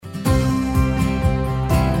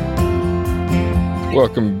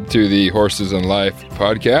Welcome to the Horses and Life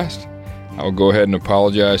podcast. I'll go ahead and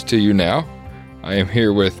apologize to you now. I am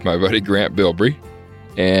here with my buddy Grant Bilbrey,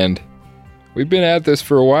 and we've been at this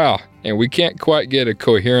for a while, and we can't quite get a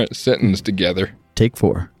coherent sentence together. Take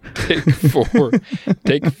 4. Take 4.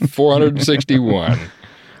 Take 461.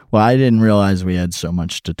 Well, I didn't realize we had so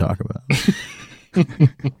much to talk about.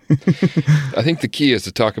 I think the key is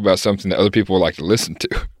to talk about something that other people would like to listen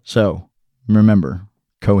to. So, remember,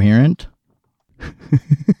 coherent.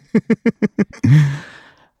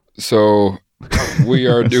 So, we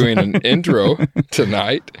are doing an intro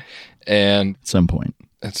tonight, and At some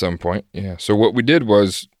point. Yeah. So what we did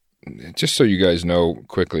was, just so you guys know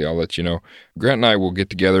quickly, I'll let you know, Grant and I will get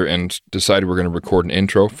together and decide we're going to record an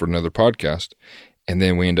intro for another podcast, and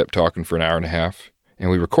then we end up talking for an hour and a half, and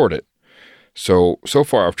we record it. So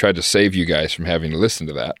far I've tried to save you guys from having to listen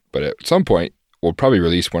to that, but at some point we'll probably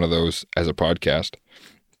release one of those as a podcast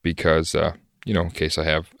because, in case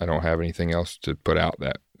I don't have anything else to put out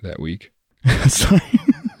that week. Sorry.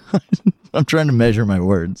 I'm trying to measure my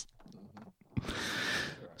words.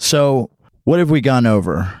 So, what have we gone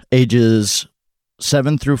over? Ages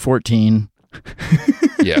 7 through 14.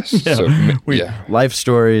 Yes. Life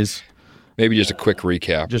stories. Maybe just a quick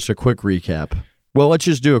recap. Just a quick recap. Well, let's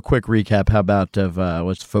just do a quick recap. How about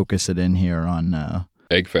let's focus it in here on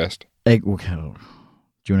Eggfest. Do you want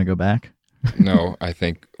to go back? No, I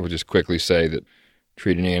think we'll just quickly say that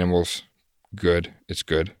treating animals, good. It's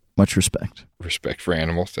good. Much respect. Respect for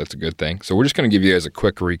animals. That's a good thing. So we're just going to give you guys a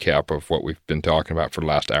quick recap of what we've been talking about for the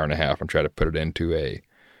last hour and a half and try to put it into a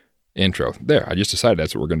intro. There, I just decided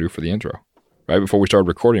that's what we're going to do for the intro. Right before we started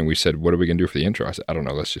recording, we said, what are we going to do for the intro? I said, I don't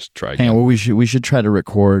know. Let's just try again. Well, we should try to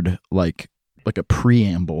record like a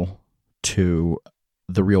preamble to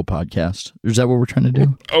the real podcast. Is that what we're trying to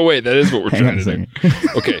do? Oh, wait, that is what we're trying to do.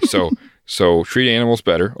 Okay, so treat animals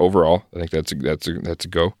better overall. I think that's a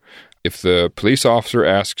go. If the police officer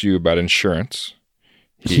asks you about insurance,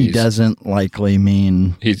 he doesn't likely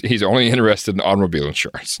mean he's only interested in automobile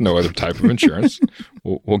insurance, no other type of insurance.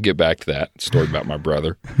 We'll get back to that story about my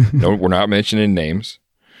brother. No, we're not mentioning names.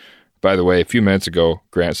 By the way, a few minutes ago,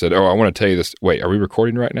 Grant said, "Oh, I want to tell you this." Wait, are we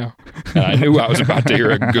recording right now? And I knew I was about to hear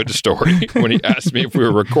a good story when he asked me if we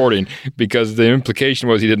were recording, because the implication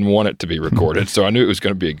was he didn't want it to be recorded. So I knew it was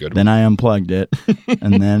going to be a good one. Then I unplugged it,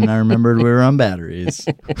 and then I remembered we were on batteries.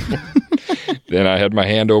 Then I had my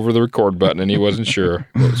hand over the record button, and he wasn't sure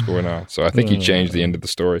what was going on. So I think he changed the end of the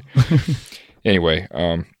story. Anyway.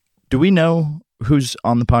 Do we know who's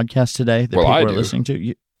on the podcast today that people are listening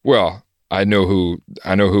to? Well, I know who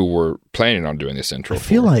we're planning on doing this intro. I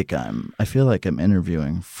feel like I'm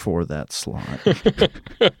interviewing for that slot.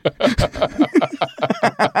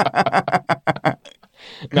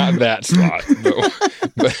 Not that slot,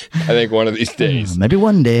 but I think one of these days. Maybe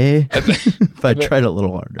one day, if I tried a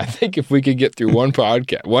little harder. I think if we could get through one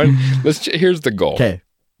podcast, here's the goal. Okay,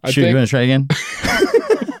 you want to try again?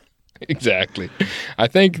 Exactly. I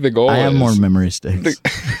think the goal I have more memory sticks.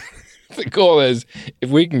 The goal is, if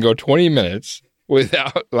we can go 20 minutes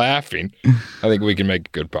without laughing, I think we can make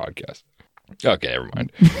a good podcast. Okay, never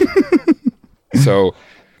mind. So,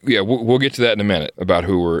 yeah, we'll get to that in a minute about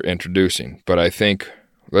who we're introducing. But I think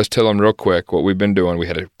let's tell them real quick what we've been doing. We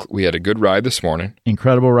had a good ride this morning.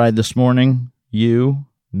 Incredible ride this morning. You,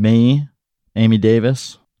 me, Amy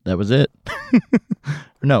Davis. That was it.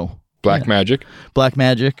 No. Black Magic. Black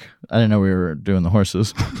Magic. I didn't know we were doing the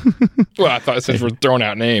horses. Well, I thought since we're throwing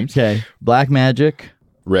out names. Okay. Black Magic.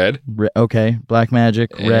 Red. Okay. Black Magic.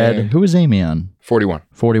 Red. Who was Amy on? 41.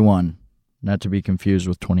 41. Not to be confused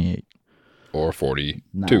with 28. Or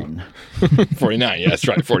 42. 49. Yeah, that's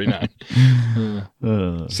right. 49.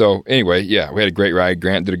 So anyway, yeah, we had a great ride.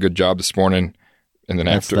 Grant did a good job this morning. And then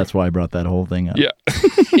that's why I brought that whole thing up. Yeah.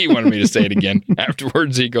 He wanted me to say it again.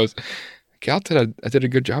 Afterwards, he goes, Cal, I did a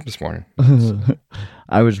good job this morning.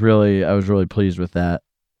 I was really pleased with that.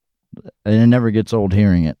 And it never gets old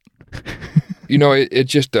hearing it. It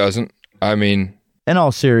just doesn't. I mean, in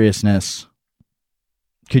all seriousness,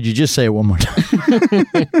 could you just say it one more time?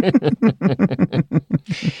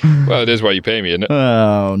 Well, it is why you pay me, isn't it?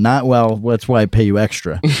 Oh, not well. That's why I pay you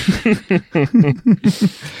extra. It's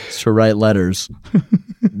to write letters.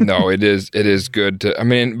 No, it is good to,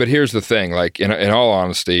 but here's the thing, like in all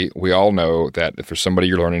honesty, we all know that if there's somebody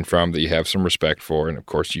you're learning from that you have some respect for, and of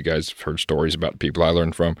course you guys have heard stories about the people I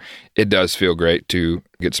learned from, it does feel great to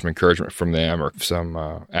get some encouragement from them or some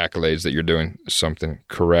accolades that you're doing something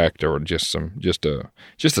correct or just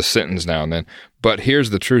a sentence now and then. But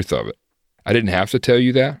here's the truth of it. I didn't have to tell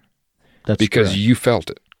you that. That's because correct. You felt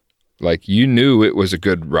it. Like, you knew it was a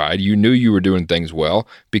good ride. You knew you were doing things well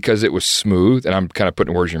because it was smooth. And I'm kind of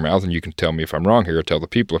putting words in your mouth, and you can tell me if I'm wrong here or tell the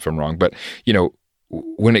people if I'm wrong. But,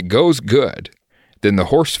 when it goes good, then the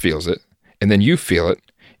horse feels it, and then you feel it,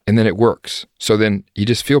 and then it works. So then you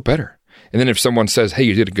just feel better. And then if someone says, hey,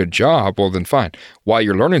 you did a good job, well, then fine. While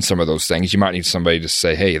you're learning some of those things, you might need somebody to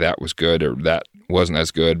say, hey, that was good, or that wasn't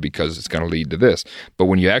as good because it's going to lead to this. But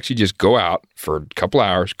when you actually just go out for a couple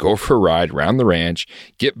hours, go for a ride around the ranch,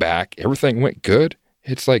 get back, everything went good,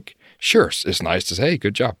 it's like, sure, it's nice to say, hey,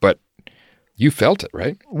 good job, but you felt it,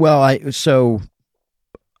 right? Well, I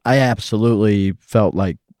absolutely felt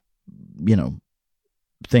like,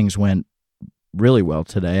 things went really well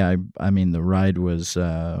today. I mean, the ride was,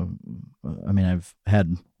 I've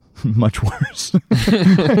had much worse.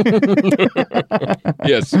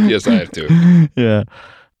 Yes, I have too. Yeah.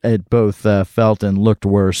 It both felt and looked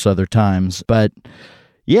worse other times. But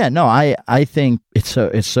yeah, no, I think it's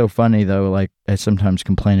so funny though. Like, I sometimes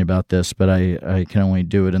complain about this, but I can only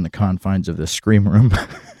do it in the confines of the scream room.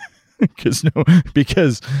 because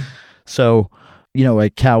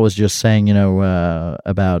like Cal was just saying,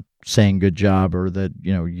 about saying good job, or that,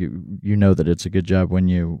 you know that it's a good job when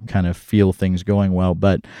you kind of feel things going well.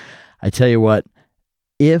 But I tell you what,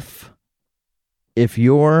 if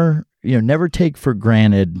you're, never take for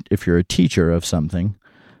granted, if you're a teacher of something,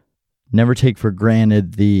 never take for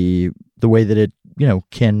granted the way that it,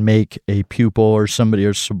 can make a pupil or somebody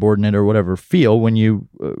or subordinate or whatever feel when you,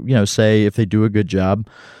 say if they do a good job,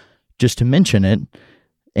 just to mention it.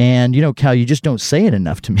 And, Cal, you just don't say it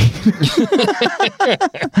enough to me.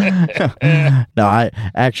 No, I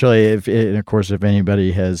actually, of course, if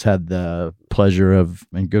anybody has had the pleasure of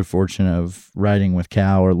and good fortune of riding with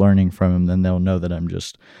Cal or learning from him, then they'll know that I'm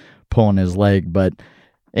just pulling his leg. But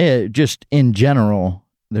just in general,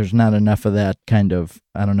 there's not enough of that kind of,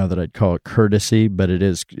 I don't know that I'd call it courtesy, but it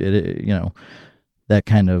is, that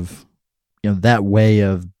kind of, that way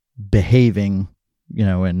of behaving,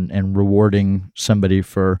 and rewarding somebody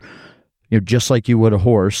for, just like you would a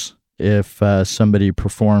horse. If somebody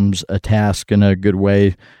performs a task in a good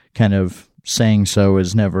way, kind of saying so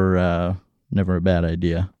is never a bad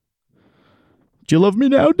idea. Do you love me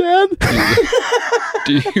now, Dad?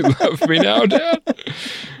 Do you love me now, Dad?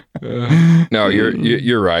 No,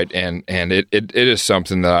 you're right, and it is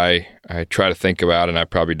something that I try to think about, and I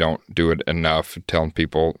probably don't do it enough, telling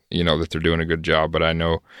people that they're doing a good job. But I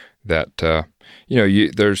know that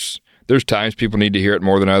there's times people need to hear it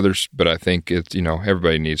more than others, but I think it's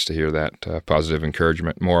everybody needs to hear that positive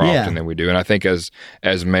encouragement more often than we do. And I think as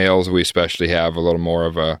males, we especially have a little more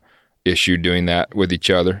of a issue doing that with each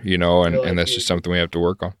other, and that's just something we have to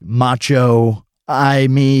work on. Macho.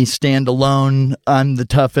 Me, stand alone, I'm the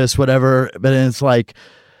toughest, whatever. But it's like,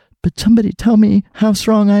 but somebody tell me how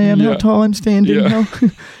strong I am, how tall I'm standing.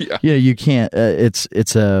 Yeah. You can't. It's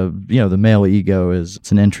a the male ego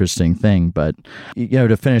it's an interesting thing. But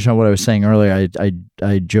to finish on what I was saying earlier,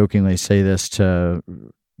 I jokingly say this to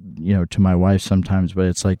my wife sometimes, but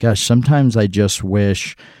it's like, gosh, sometimes I just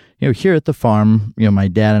wish here at the farm, my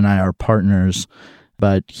dad and I are partners,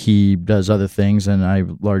 but he does other things, and I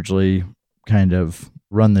largely kind of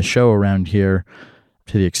run the show around here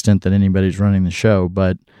to the extent that anybody's running the show.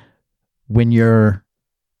 But when you're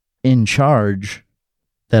in charge,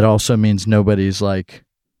 that also means nobody's like,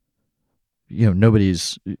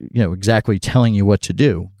 nobody's, exactly telling you what to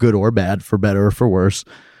do, good or bad, for better or for worse.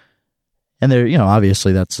 And there,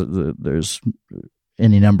 obviously there's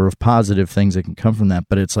any number of positive things that can come from that.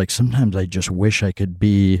 But it's like, sometimes I just wish I could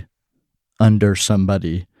be under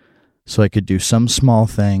somebody, so I could do some small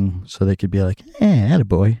thing, so they could be like,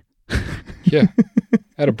 attaboy. Yeah,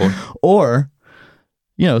 attaboy. Or,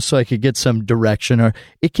 so I could get some direction. Or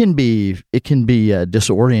it can be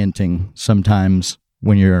disorienting sometimes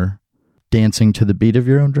when you're dancing to the beat of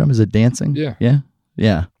your own drum. Is it dancing? Yeah. Yeah?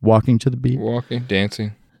 Yeah. Walking to the beat. Walking,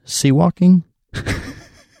 dancing. Sea walking?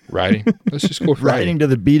 Riding. Let's just go for riding to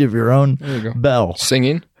the beat of your own bell.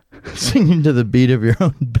 Singing. Singing to the beat of your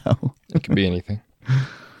own bell. It can be anything.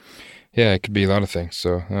 Yeah, it could be a lot of things.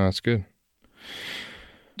 So that's good.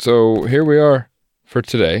 So here we are for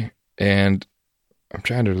today, and I'm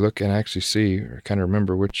trying to look and actually see or kind of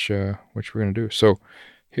remember which we're going to do. So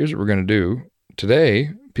here's what we're going to do. Today,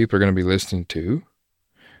 people are going to be listening to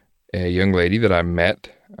a young lady that I met.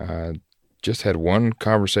 Just had one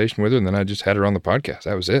conversation with her, and then I just had her on the podcast.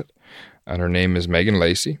 That was it. And her name is Megan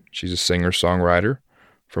Lacey. She's a singer-songwriter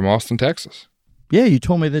from Austin, Texas. Yeah, you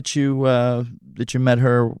told me that you met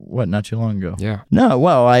her not too long ago. Yeah. No,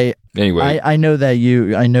 well, I know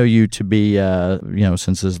that I know you to be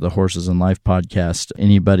since this is the Horses and Life podcast,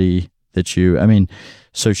 anybody that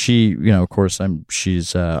So she, of course,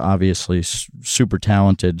 she's obviously super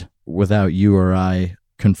talented without you or I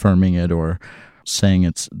confirming it or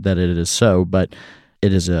saying that it is so, but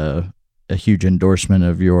it is a huge endorsement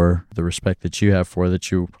of the respect that you have for her,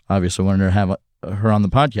 that you obviously wanted to have her on the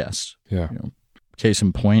podcast. Yeah. Case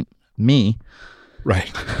in point, me.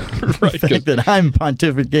 Right. The fact that I'm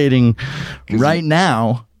pontificating right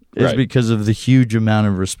now is because of the huge amount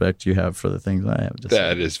of respect you have for the things I have to say.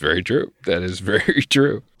 That is very true. That is very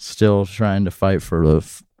true. Still trying to fight for the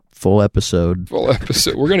full episode. We're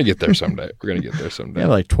going to get there someday. I have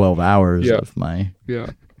like 12 hours of my...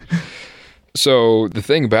 Yeah. So the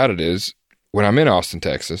thing about it is, when I'm in Austin,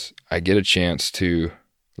 Texas, I get a chance to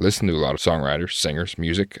listen to a lot of songwriters, singers,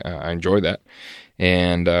 music. I enjoy that.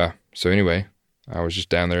 And so anyway, I was just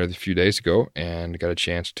down there a few days ago and got a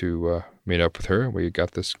chance to meet up with her. We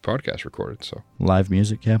got this podcast recorded. So live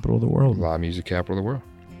music capital of the world. Live music capital of the world.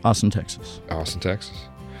 Austin, Texas. Austin, Texas.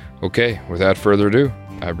 Okay, without further ado,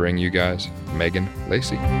 I bring you guys Megan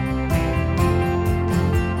Lacey.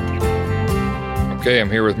 Okay,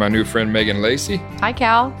 I'm here with my new friend Megan Lacey. Hi,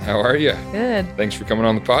 Cal. How are you? Good. Thanks for coming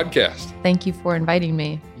on the podcast. Thank you for inviting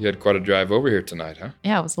me. You had quite a drive over here tonight, huh?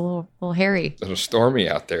 Yeah, it was a little hairy. A little stormy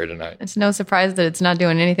out there tonight. It's no surprise that it's not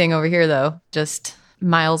doing anything over here, though. Just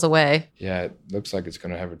miles away. Yeah, it looks like it's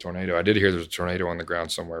going to have a tornado. I did hear there's a tornado on the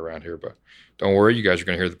ground somewhere around here, but don't worry. You guys are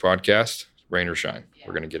going to hear the podcast, rain or shine. Yeah.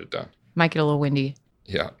 We're going to get it done. Might get a little windy.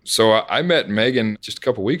 Yeah. So I met Megan just a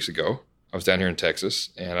couple weeks ago. I was down here in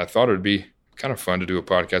Texas, and I thought it would be kind of fun to do a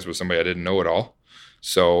podcast with somebody I didn't know at all.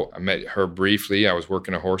 So I met her briefly. I was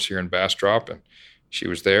working a horse here in Bastrop, and she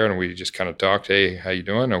was there, and we just kind of talked. Hey, how you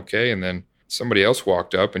doing? Okay. And then somebody else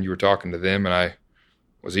walked up, and you were talking to them, and I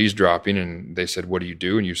was eavesdropping, and they said, what do you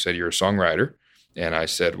do? And you said, you're a songwriter. And I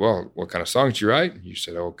said, well, what kind of songs do you write? And you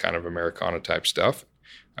said, oh, kind of Americana type stuff.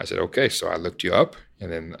 I said, okay. So I looked you up,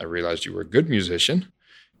 and then I realized you were a good musician.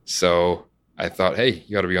 So I thought, hey,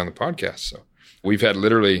 you ought to be on the podcast. So we've had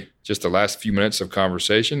literally just the last few minutes of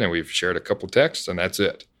conversation, and we've shared a couple texts, and that's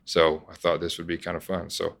it. So I thought this would be kind of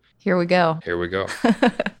fun. So here we go.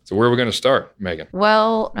 So where are we going to start, Megan?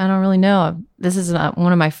 Well, I don't really know. This is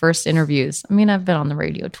one of my first interviews. I mean, I've been on the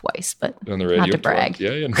radio twice, but on the radio not to brag.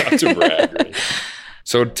 Yeah, not to brag. Right?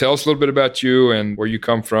 So tell us a little bit about you and where you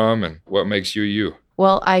come from and what makes you you.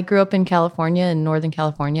 Well, I grew up in California, in Northern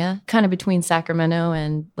California, kind of between Sacramento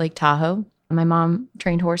and Lake Tahoe. My mom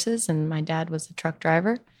trained horses, and my dad was a truck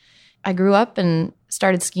driver. I grew up and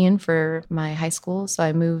started skiing for my high school, so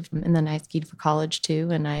I moved, and then I skied for college too,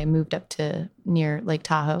 and I moved up to near Lake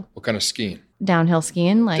Tahoe. What kind of skiing? Downhill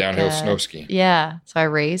skiing. Downhill snow skiing. Yeah. So I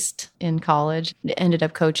raced in college, ended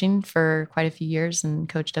up coaching for quite a few years and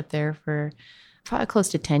coached up there for probably close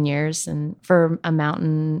to 10 years and for a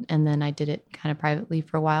mountain. And then I did it kind of privately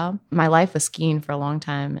for a while. My life was skiing for a long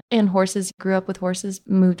time and horses. Grew up with horses,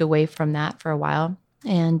 moved away from that for a while.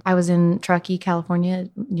 And I was in Truckee, California,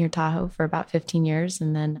 near Tahoe for about 15 years.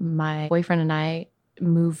 And then my boyfriend and I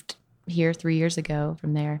moved here 3 years ago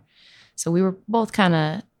from there. So we were both kind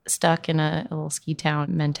of stuck in a little ski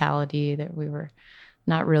town mentality that we were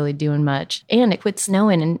not really doing much. And it quit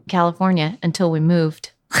snowing in California until we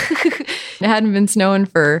moved. It hadn't been snowing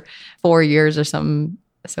for 4 years or something.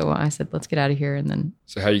 So I said, let's get out of here. And then.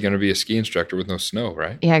 So how are you going to be a ski instructor with no snow,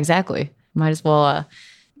 right? Yeah, exactly. Might as well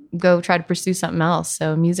go try to pursue something else.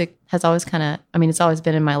 So music has always it's always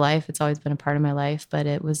been in my life. It's always been a part of my life, but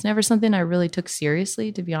it was never something I really took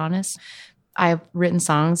seriously, to be honest. I've written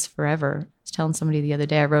songs forever. I was telling somebody the other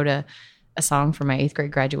day, I wrote a song for my 8th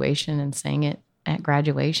grade graduation and sang it at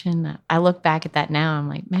graduation. I look back at that now. I'm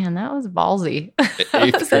like, man, that was ballsy.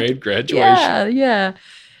 8th grade graduation. Yeah.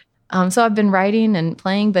 So I've been writing and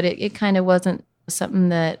playing, but it kind of wasn't something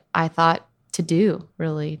that I thought to do,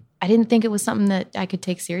 really. I didn't think it was something that I could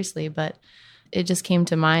take seriously, but it just came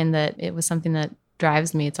to mind that it was something that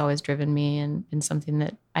drives me. It's always driven me and something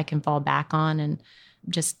that I can fall back on and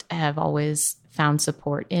just have always found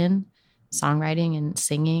support in songwriting and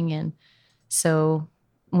singing. And so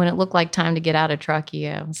when it looked like time to get out of Truckee,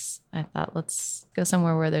 I thought, let's go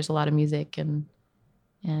somewhere where there's a lot of music. And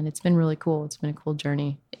it's been really cool. It's been a cool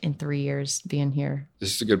journey in 3 years being here.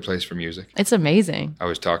 This is a good place for music. It's amazing. I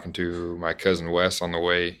was talking to my cousin Wes on the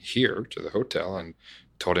way here to the hotel and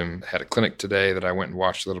told him I had a clinic today that I went and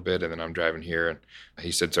watched a little bit, and then I'm driving here. And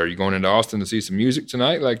he said, so are you going into Austin to see some music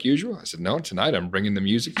tonight like usual? I said, no, tonight I'm bringing the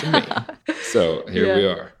music to me. So here we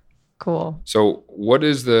are. Cool. So what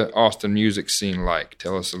is the Austin music scene like?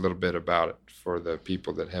 Tell us a little bit about it for the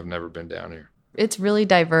people that have never been down here. It's really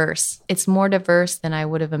diverse. It's more diverse than I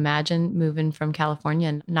would have imagined moving from California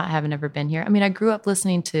and not having ever been here. I mean, I grew up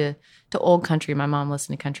listening to old country. My mom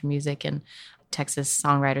listened to country music, and Texas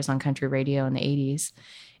songwriters on country radio in the 80s.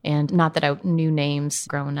 And not that I knew names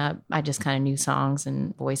growing up. I just kind of knew songs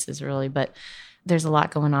and voices really. But there's a lot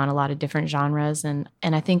going on, a lot of different genres. And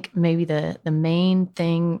I think maybe the main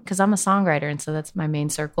thing, because I'm a songwriter, and so that's my main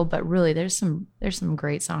circle, but really there's some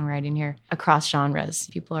great songwriting here across genres.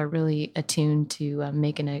 People are really attuned to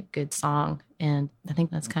making a good song. And I think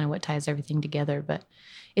that's kind of what ties everything together. But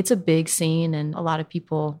it's a big scene and a lot of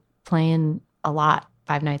people playing a lot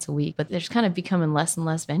 5 nights a week, but there's kind of becoming less and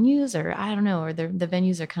less venues, or I don't know, or the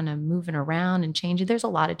venues are kind of moving around and changing. There's a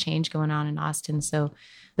lot of change going on in Austin. So,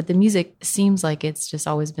 but the music seems like it's just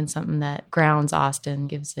always been something that grounds Austin,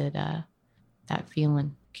 gives it that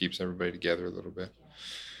feeling. Keeps everybody together a little bit.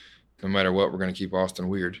 No matter what, we're going to keep Austin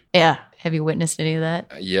weird. Yeah. Have you witnessed any of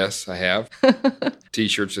that? Yes, I have.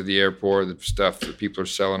 T-shirts at the airport, the stuff that people are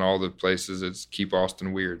selling all the places, it's keep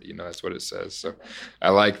Austin weird. That's what it says. So I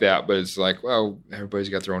like that, but it's like, well, everybody's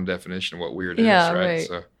got their own definition of what weird is, right?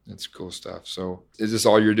 So it's cool stuff. So is this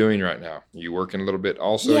all you're doing right now? Are you working a little bit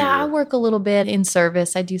also? Yeah, I work a little bit in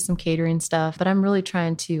service. I do some catering stuff, but I'm really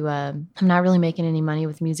trying to, I'm not really making any money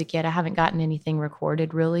with music yet. I haven't gotten anything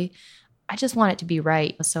recorded really. I just want it to be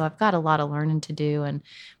right. So I've got a lot of learning to do.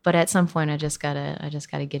 But at some point I just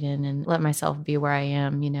gotta get in and let myself be where I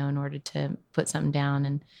am, in order to put something down.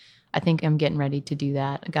 And I think I'm getting ready to do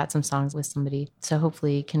that. I got some songs with somebody, so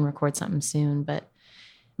hopefully can record something soon. But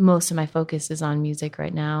most of my focus is on music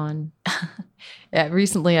right now. And yeah,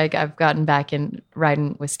 recently I've gotten back in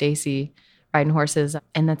riding with Stacy, riding horses.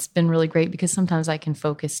 And that's been really great because sometimes I can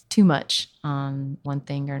focus too much on one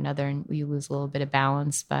thing or another, and you lose a little bit of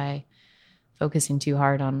balance by focusing too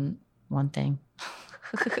hard on one thing.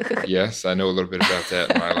 Yes, I know a little bit about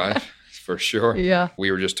that in my life, for sure. Yeah.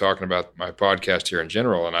 We were just talking about my podcast here in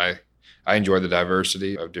general, and I enjoy the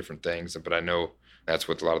diversity of different things, but I know that's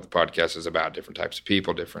what a lot of the podcast is about, different types of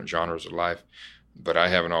people, different genres of life. But I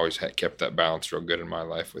haven't always kept that balance real good in my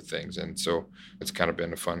life with things, and so it's kind of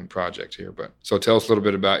been a fun project here. But so tell us a little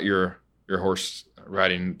bit about your horse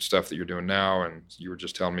riding stuff that you're doing now, and you were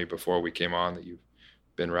just telling me before we came on that you've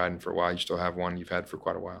been riding for a while. You still have one you've had for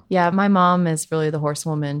quite a while. Yeah, my mom is really the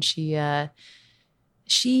horsewoman. She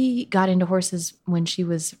got into horses when she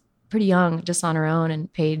was pretty young, just on her own,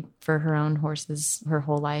 and paid for her own horses her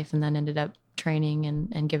whole life, and then ended up training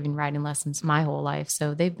and giving riding lessons my whole life.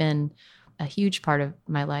 So they've been a huge part of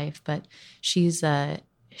my life. But she's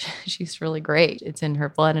really great. It's in her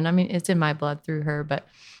blood, and I mean it's in my blood through her. But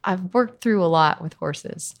I've worked through a lot with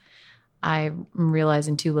horses. I'm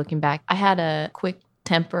realizing too, looking back, I had a quick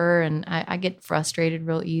temper, and I get frustrated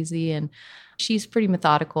real easy, and she's pretty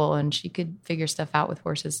methodical, and she could figure stuff out with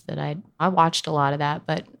horses that I watched a lot of that.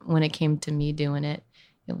 But when it came to me doing it,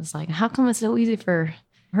 it was like, how come it's so easy for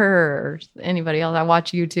her or anybody else? I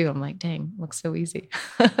watch you too. I'm like, dang, looks so easy.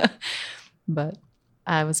 But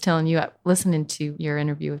I was telling you, listening to your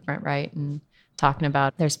interview with Brent Wright and talking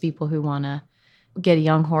about there's people who want to get a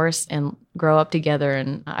young horse and grow up together.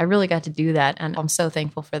 And I really got to do that. And I'm so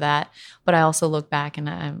thankful for that. But I also look back and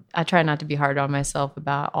I try not to be hard on myself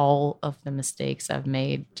about all of the mistakes I've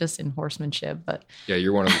made just in horsemanship. But yeah,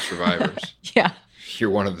 you're one of the survivors. Yeah. You're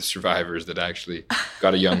one of the survivors that actually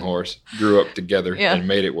got a young horse, grew up together, and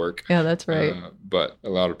made it work. Yeah, that's right. But a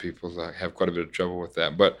lot of people have quite a bit of trouble with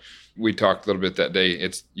that. But we talked a little bit that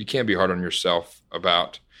day. You can't be hard on yourself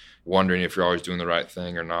about wondering if you're always doing the right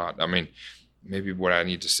thing or not. I mean, maybe what I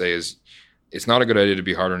need to say is it's not a good idea to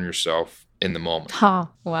be hard on yourself in the moment. Oh,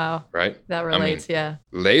 wow. Right? That relates, yeah.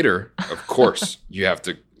 Later, of course, you have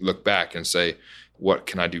to look back and say, what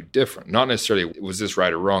can I do different? Not necessarily, was this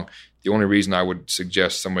right or wrong? The only reason I would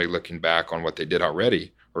suggest somebody looking back on what they did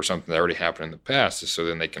already or something that already happened in the past is so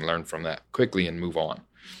then they can learn from that quickly and move on.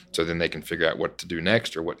 So then they can figure out what to do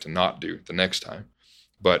next or what to not do the next time.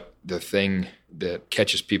 But the thing that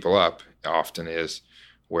catches people up often is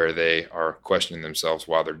where they are questioning themselves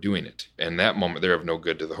while they're doing it. And that moment, they're of no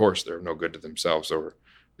good to the horse. They're of no good to themselves or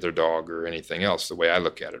their dog or anything else, the way I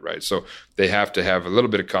look at it, right? So they have to have a little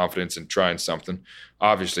bit of confidence in trying something.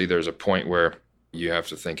 Obviously, there's a point where you have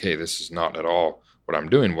to think, hey, this is not at all what I'm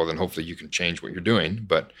doing. Well, then hopefully you can change what you're doing.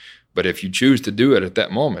 But if you choose to do it at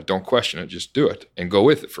that moment, don't question it, just do it and go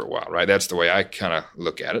with it for a while, right? That's the way I kind of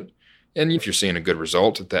look at it. And if you're seeing a good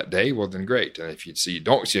result at that day, well, then great. And if you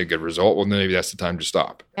don't see a good result, well, then maybe that's the time to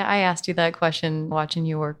stop. Yeah, I asked you that question watching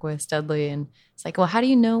you work with Studley, and it's like, well, how do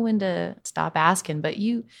you know when to stop asking? But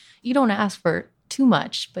you don't ask for too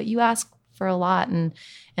much, but you ask for a lot. And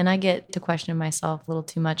I get to question myself a little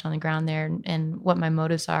too much on the ground there and what my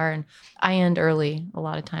motives are. And I end early a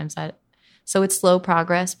lot of times. So it's slow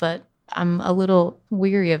progress, but I'm a little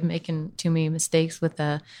weary of making too many mistakes with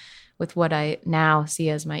with what I now see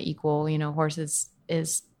as my equal. Horses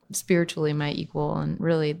is spiritually my equal, and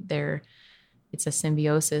really it's a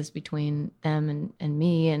symbiosis between them and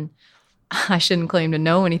me. And I shouldn't claim to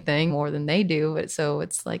know anything more than they do. But so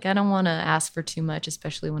it's like, I don't want to ask for too much,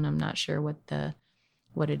 especially when I'm not sure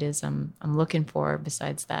what it is I'm looking for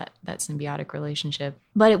besides that symbiotic relationship.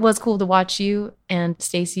 But it was cool to watch you, and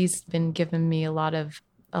Stacy's been giving me a lot of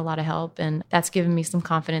help, and that's given me some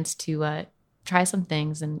confidence to try some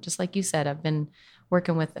things. And just like you said, I've been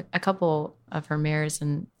working with a couple of her mares,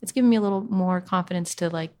 and it's given me a little more confidence to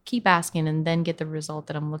like keep asking and then get the result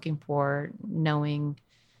that I'm looking for, knowing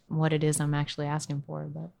what it is I'm actually asking for.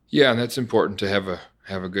 But yeah, and that's important to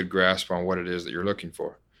have a good grasp on what it is that you're looking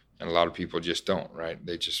for. And a lot of people just don't, right?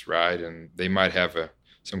 They just ride, and they might have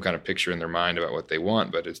some kind of picture in their mind about what they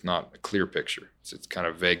want, but it's not a clear picture. It's kind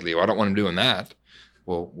of vaguely, I don't want him doing that.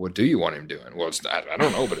 Well, what do you want him doing? Well, it's not, I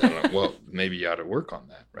don't know, but I don't know. Well, maybe you ought to work on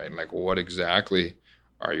that, right? Like, well, what exactly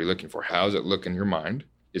are you looking for? How does it look in your mind?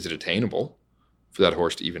 Is it attainable for that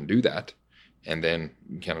horse to even do that? And then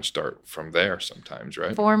you kind of start from there sometimes,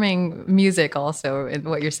 right? Forming music also in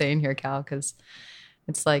what you're saying here, Cal, because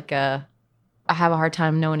it's like I have a hard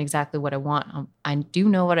time knowing exactly what I want. I do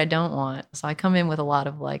know what I don't want. So I come in with a lot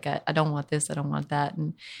of like, I don't want this, I don't want that.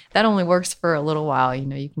 And that only works for a little while.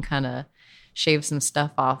 You can kind of shave some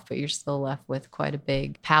stuff off, but you're still left with quite a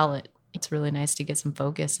big palette. It's really nice to get some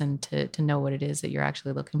focus and to know what it is that you're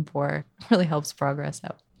actually looking for. It really helps progress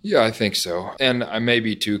out. Yeah, I think so. And I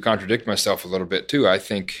maybe to contradict myself a little bit too, I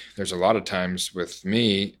think there's a lot of times with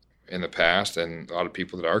me in the past and a lot of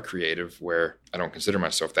people that are creative where I don't consider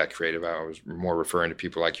myself that creative. I was more referring to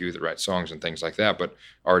people like you that write songs and things like that. But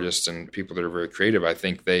artists and people that are very creative, I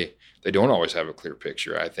think they don't always have a clear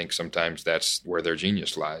picture. I think sometimes that's where their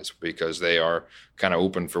genius lies, because they are kind of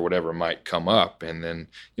open for whatever might come up. And then,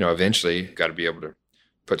 eventually got to be able to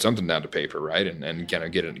put something down to paper, right? And kind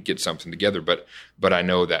of get something together. But I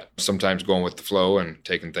know that sometimes going with the flow and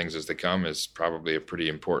taking things as they come is probably a pretty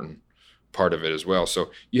important part of it as well. So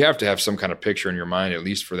you have to have some kind of picture in your mind, at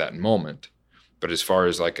least for that moment. But as far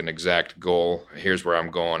as like an exact goal, here's where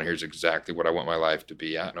I'm going, here's exactly what I want my life to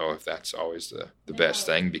be, I don't know if that's always the best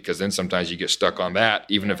thing, because then sometimes you get stuck on that,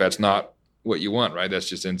 even if that's not what you want, right? That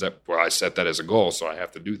just ends up, well, I set that as a goal, so I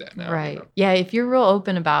have to do that now. Right. Yeah, if you're real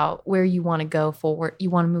open about where you want to go forward, you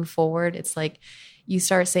want to move forward, it's like you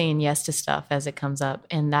start saying yes to stuff as it comes up,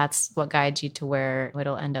 and that's what guides you to where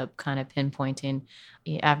it'll end up kind of pinpointing.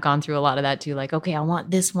 I've gone through a lot of that too, like, okay, I want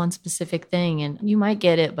this one specific thing, and you might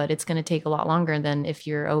get it, but it's going to take a lot longer than if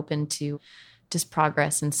you're open to just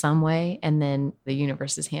progress in some way, and then the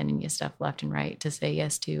universe is handing you stuff left and right to say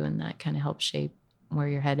yes to, and that kind of helps shape where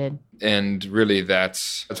you're headed. And really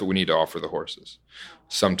that's what we need to offer the horses.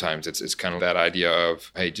 Sometimes it's kind of that idea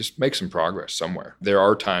of, hey, just make some progress somewhere. There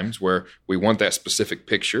are times where we want that specific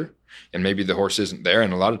picture, and maybe the horse isn't there.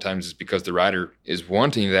 And a lot of times it's because the rider is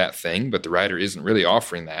wanting that thing, but the rider isn't really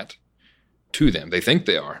offering that to them. They think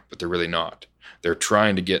they are, but they're really not. They're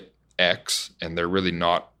trying to get X, and they're really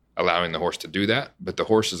not allowing the horse to do that. But the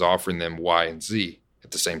horse is offering them Y and Z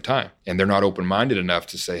at the same time. And they're not open-minded enough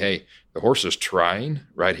to say, hey, the horse is trying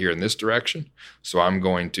right here in this direction, so I'm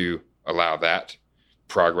going to allow that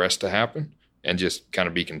progress to happen and just kind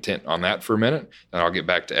of be content on that for a minute, and I'll get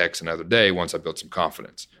back to X another day once I build some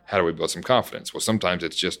confidence. How do we build some confidence? Well, sometimes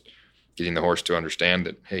it's just getting the horse to understand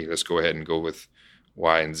that, hey, let's go ahead and go with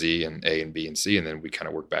Y and Z and A and B and C, and then we kind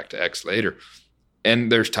of work back to X later.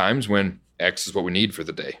 And there's times when X is what we need for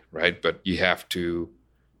the day, right? But you have to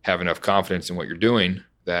have enough confidence in what you're doing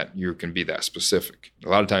that you can be that specific. A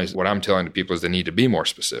lot of times what I'm telling the people is they need to be more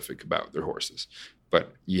specific about their horses.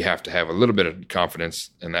 But you have to have a little bit of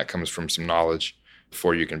confidence, and that comes from some knowledge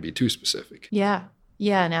before you can be too specific. Yeah.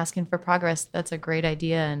 Yeah. And asking for progress, that's a great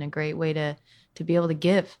idea and a great way to be able to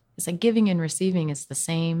give. It's like giving and receiving is the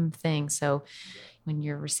same thing. So when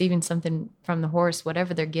you're receiving something from the horse,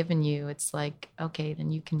 whatever they're giving you, it's like, okay,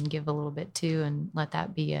 then you can give a little bit too, and let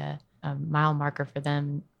that be a mile marker for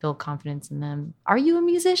them, build confidence in them. Are you a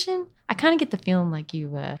musician? I kind of get the feeling like you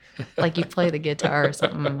play the guitar or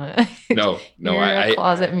something. No, You're a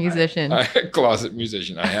closet musician. Closet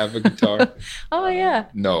musician. I have a guitar. Oh, yeah.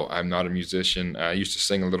 No, I'm not a musician. I used to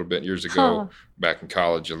sing a little bit years ago, back in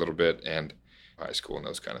college a little bit, and high school and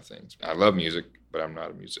those kind of things. I love music, but I'm not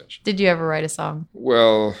a musician. Did you ever write a song?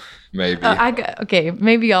 Well, maybe. Okay,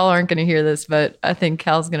 maybe y'all aren't going to hear this, but I think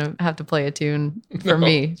Cal's going to have to play a tune for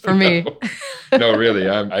me. No, really.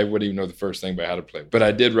 I wouldn't even know the first thing about how to play. But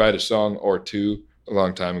I did write a song or two a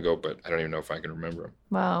long time ago, but I don't even know if I can remember them.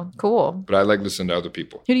 Wow, cool. But I like listening to other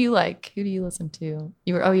people. Who do you like? Who do you listen to?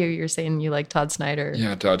 You were saying you like Todd Snyder.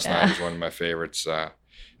 Yeah, Todd Snyder is one of my favorites.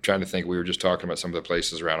 I'm trying to think, we were just talking about some of the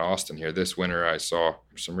places around Austin here. This winter, I saw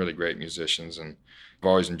some really great musicians, and I've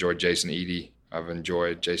always enjoyed Jason Eady. I've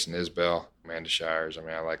enjoyed Jason Isbell, Amanda Shires. I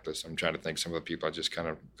mean, I like this. I'm trying to think some of the people I just kind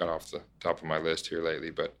of got off the top of my list here lately.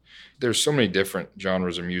 But there's so many different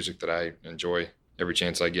genres of music that I enjoy. Every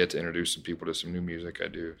chance I get to introduce some people to some new music, I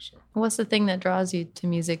do. So, What's the thing that draws you to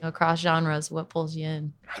music across genres? What pulls you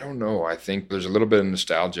in? I don't know. I think there's a little bit of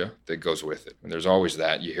nostalgia that goes with it. And there's always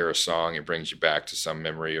that. You hear a song, it brings you back to some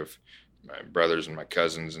memory of my brothers and my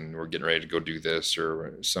cousins, and we're getting ready to go do this,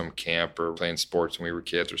 or some camp, or playing sports when we were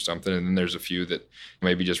kids or something. And then there's a few that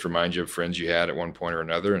maybe just remind you of friends you had at one point or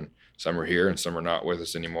another, and some are here and some are not with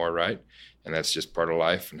us anymore, right? And that's just part of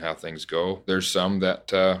life and how things go. There's some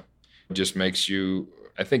that just makes you,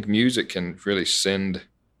 I think music can really send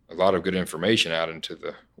a lot of good information out into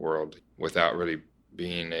the world without really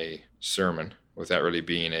being a sermon, without really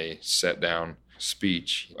being a set down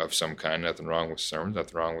speech of some kind. Nothing wrong with sermons,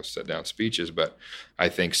 nothing wrong with set down speeches, but I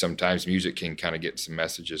think sometimes music can kind of get some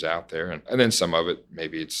messages out there, and then some of it,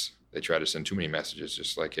 maybe they try to send too many messages,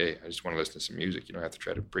 just like, hey, I just want to listen to some music, you don't have to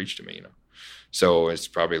try to preach to me, So it's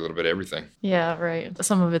probably a little bit of everything. Yeah, right.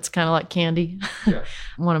 Some of it's kind of like candy. Yeah.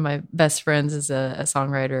 One of my best friends is a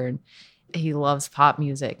songwriter, and he loves pop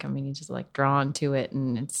music. I mean, he's just like drawn to it,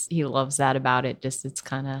 and he loves that about it. Just it's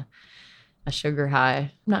kind of a sugar high.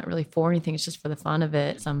 I'm not really for anything. It's just for the fun of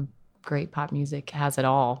it. Some great pop music has it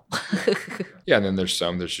all. Yeah, and then there's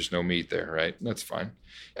just no meat there, right? That's fine.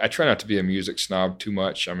 I try not to be a music snob too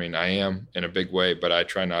much. I mean, I am in a big way, but I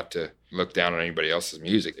try not to look down on anybody else's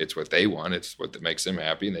music. It's what they want. It's what makes them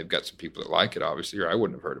happy, and they've got some people that like it, obviously, or I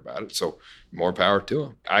wouldn't have heard about it. So more power to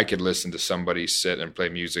them. I could listen to somebody sit and play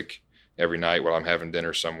music every night while I'm having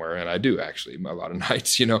dinner somewhere, and I do actually a lot of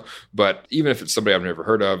nights, But even if it's somebody I've never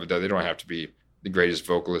heard of, they don't have to be the greatest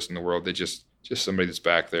vocalist in the world. They just somebody that's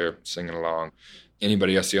back there singing along.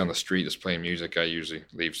 Anybody I see on the street that's playing music, I usually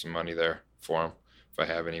leave some money there for them if I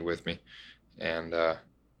have any with me. And I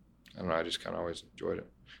don't know, I just kind of always enjoyed it.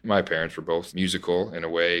 My parents were both musical in a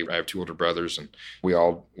way. I have two older brothers, and we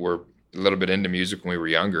all were a little bit into music when we were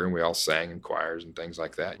younger, and we all sang in choirs and things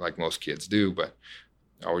like that, like most kids do, but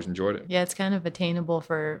I always enjoyed it. Yeah, it's kind of attainable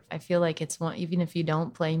I feel like it's one, even if you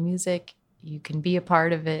don't play music, you can be a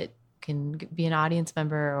part of it, can be an audience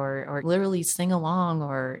member, or literally sing along,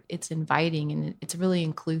 or it's inviting and it's really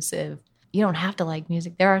inclusive. You don't have to like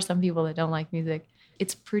music. There are some people that don't like music.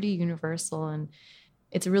 It's pretty universal, and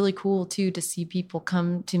it's really cool too to see people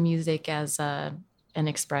come to music as an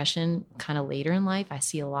expression kind of later in life. I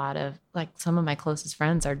see a lot of, like, some of my closest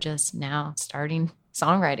friends are just now starting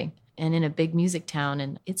songwriting and in a big music town,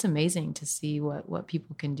 and it's amazing to see what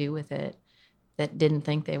people can do with it that didn't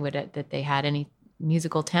think that they had any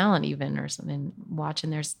musical talent even, or something. Watching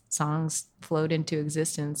their songs float into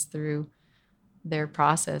existence through their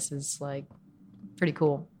process is like pretty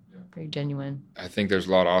cool. Pretty genuine. I think there's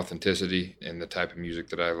a lot of authenticity in the type of music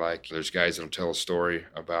that I like. There's guys that'll tell a story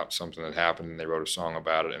about something that happened and they wrote a song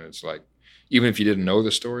about it, and it's like, even if you didn't know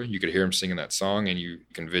the story, you could hear them singing that song and you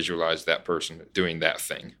can visualize that person doing that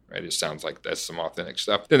thing, right? It sounds like that's some authentic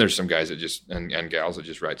stuff. Then there's some guys that just, and gals that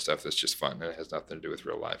just write stuff that's just fun and it has nothing to do with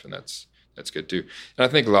real life, and that's good too. And I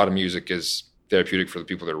think a lot of music is therapeutic for the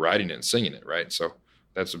people that are writing it and singing it, right? So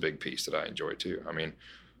that's a big piece that I enjoy too. I mean,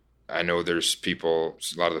 I know there's people,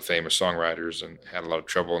 a lot of the famous songwriters, and had a lot of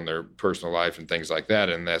trouble in their personal life and things like that,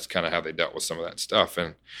 and that's kind of how they dealt with some of that stuff.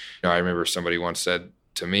 And I remember somebody once said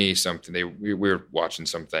to me something, we were watching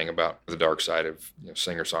something about the dark side of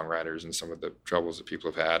singer-songwriters and some of the troubles that people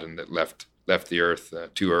have had and that left the earth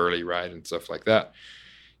too early, right, and stuff like that.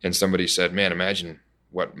 And somebody said, man, imagine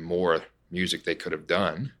what more music they could have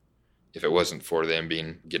done if it wasn't for them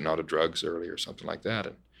getting out of drugs early or something like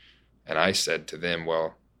that. And I said to them,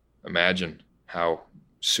 well, imagine how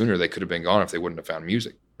sooner they could have been gone if they wouldn't have found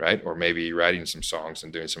music, right? Or maybe writing some songs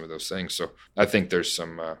and doing some of those things. So I think there's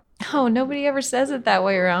some... Oh, nobody ever says it that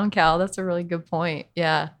way around, Cal. That's a really good point.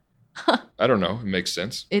 Yeah. I don't know. It makes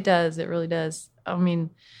sense. It does. It really does. I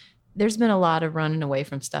mean, there's been a lot of running away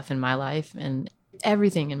from stuff in my life, and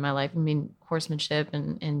everything in my life. I mean, horsemanship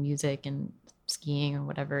and music and skiing or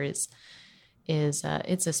whatever is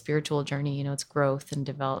it's a spiritual journey. It's growth and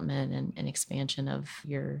development and expansion of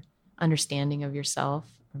your understanding of yourself,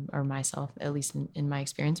 or myself, at least in my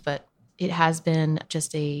experience. But it has been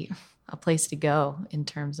just a place to go in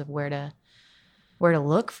terms of where to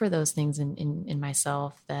look for those things in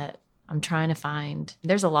myself that I'm trying to find,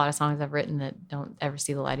 there's a lot of songs I've written that don't ever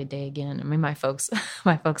see the light of day again. I mean, my folks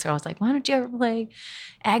are always like, why don't you ever play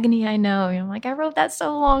Agony I Know? And I'm like, I wrote that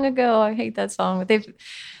so long ago. I hate that song. But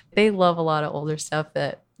they love a lot of older stuff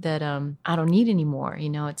that I don't need anymore. You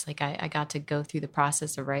know, it's like I got to go through the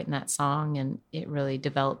process of writing that song, and it really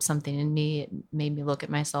developed something in me. It made me look at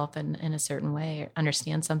myself in a certain way, or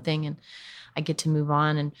understand something, and I get to move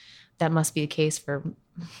on. And that must be the case for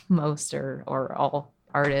most or all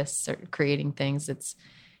artists or creating things. It's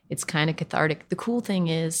kind of cathartic. The cool thing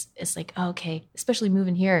is, it's like, oh, okay, especially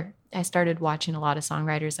moving here, I started watching a lot of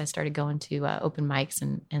songwriters. I started going to open mics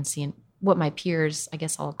and seeing what my peers, I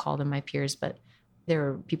guess I'll call them my peers, but there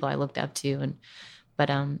were people I looked up to,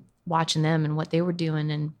 but watching them and what they were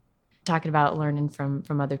doing and talking about learning from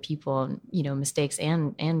other people and, you know, mistakes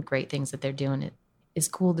and great things that they're doing. It is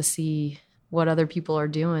cool to see what other people are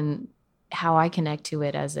doing, how I connect to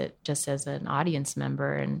it as an audience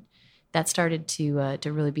member. And that started to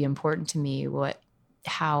really be important to me,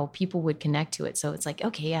 how people would connect to it. So it's like,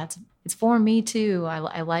 okay, yeah, it's for me too.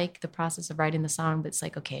 I like the process of writing the song, but it's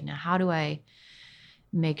like, okay, now how do I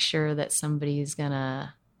make sure that somebody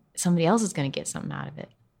else is gonna get something out of it?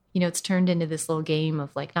 You know, it's turned into this little game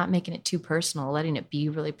of like not making it too personal, letting it be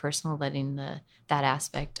really personal, letting that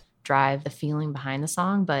aspect drive the feeling behind the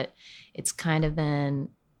song. But it's kind of then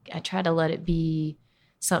I try to let it be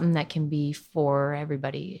something that can be for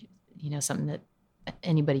everybody, you know, something that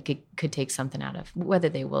anybody could take something out of, whether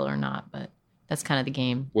they will or not. But that's kind of the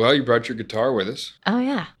game. Well, you brought your guitar with us. Oh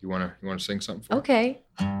yeah. You wanna sing something for us? Okay.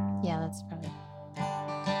 Yeah, that's probably.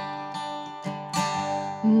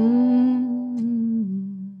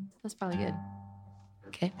 That's probably good.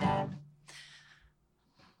 Okay.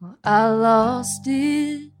 Well, I lost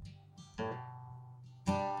it.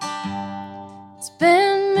 It's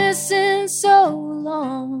been missing so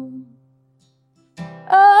long.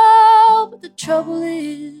 Oh, but the trouble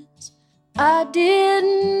is, I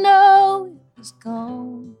didn't know it was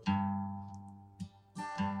gone.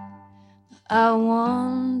 I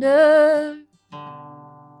wonder if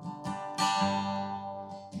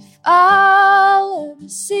I'll ever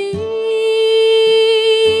see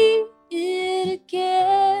it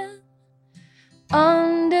again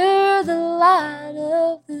under the light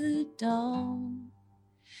of the dawn.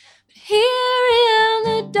 But here in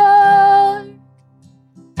the dark,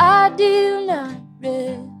 I do not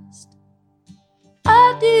rest.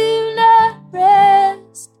 I do not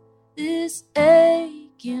rest. This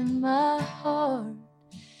ache in my heart,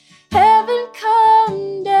 heaven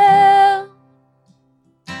come down.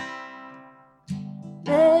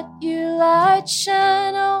 Let your light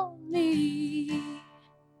shine on me.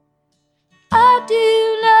 I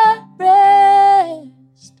do not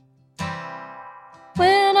rest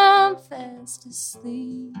when I'm fast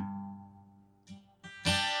asleep.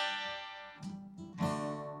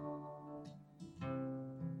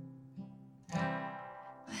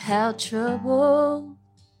 How troubled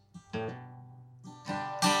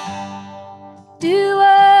do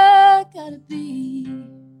I gotta be to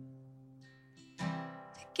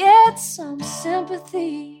get some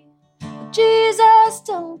sympathy? Oh, Jesus,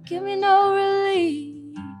 don't give me no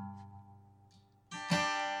relief.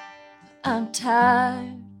 I'm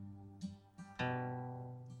tired.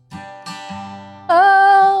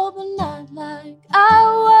 Oh, but not like I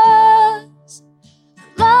was. The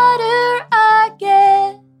lighter I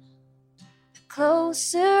get, the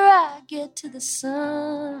closer I get to the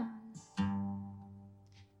sun.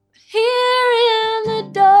 But here in the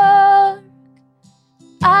dark,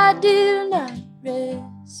 I do not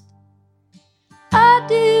rest. I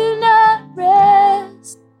do not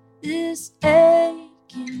rest. This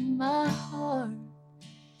ache in my heart,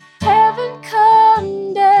 heaven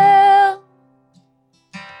come down.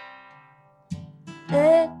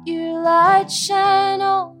 Let your light shine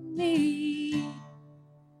on me.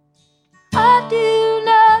 I do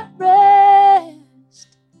not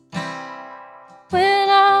rest when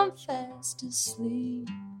I'm fast asleep.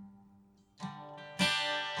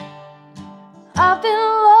 I've been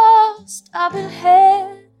lost, I've been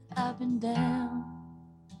had, I've been down.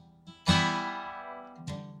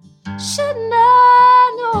 Shouldn't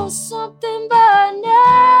I know something by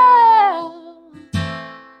now?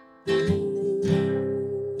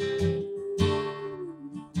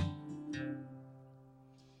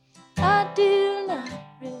 I do not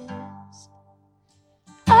rest.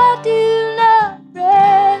 I do not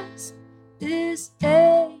rest. This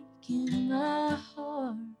ache in my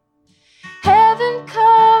heart, heaven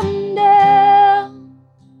come down.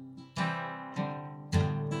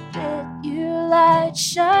 Let your light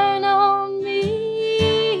shine on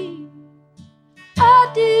me.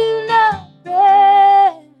 I do not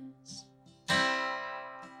rest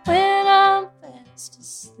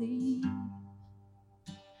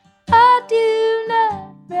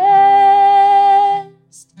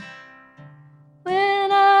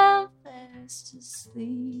fast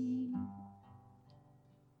asleep.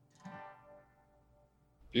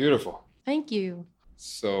 Beautiful. Thank you.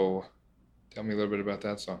 So tell me a little bit about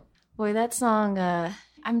that song. Boy, that song,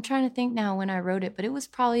 I'm trying to think now when I wrote it, but it was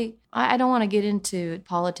probably, I don't want to get into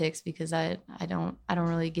politics because I don't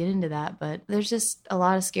really get into that, but there's just a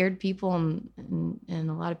lot of scared people and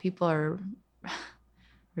a lot of people are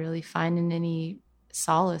really finding any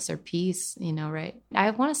solace or peace, right?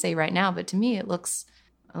 I want to say right now, but to me it looks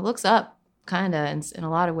up kind of in a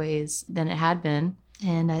lot of ways than it had been.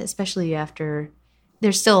 And especially after,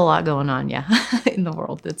 there's still a lot going on, yeah, in the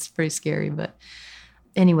world. That's pretty scary, but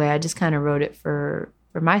anyway, I just kind of wrote it for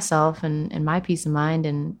myself and my peace of mind.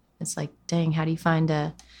 And it's like, dang, how do you find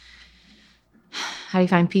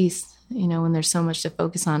peace, when there's so much to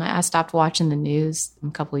focus on? I stopped watching the news a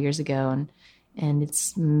couple of years ago and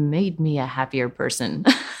it's made me a happier person.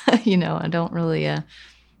 I don't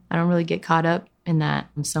really get caught up in that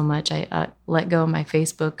so much. I let go of my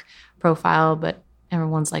Facebook profile, but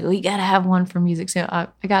everyone's like, well, you got to have one for music. So I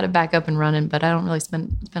got it back up and running, but I don't really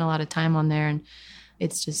spend a lot of time on there. And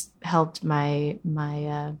it's just helped my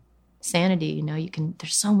sanity.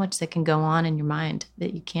 There's so much that can go on in your mind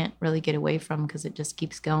that you can't really get away from because it just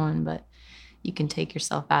keeps going. But you can take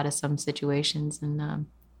yourself out of some situations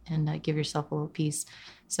and give yourself a little peace.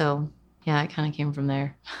 So yeah, it kind of came from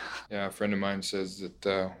there. Yeah, a friend of mine says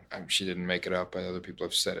that she didn't make it up. Other people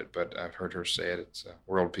have said it, but I've heard her say it. It's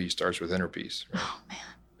world peace starts with inner peace. Right? Oh man,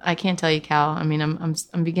 I can't tell you, Cal. I mean,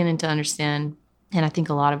 I'm beginning to understand. And I think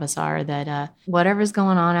a lot of us are, that whatever's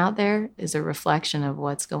going on out there is a reflection of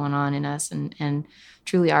what's going on in us. And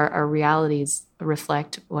truly our realities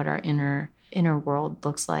reflect what our inner world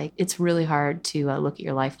looks like. It's really hard to look at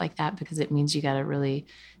your life like that because it means you got to really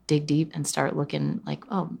dig deep and start looking like,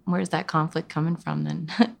 oh, where's that conflict coming from?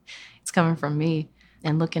 Then it's coming from me.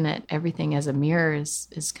 And looking at everything as a mirror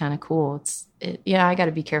is kind of cool. I got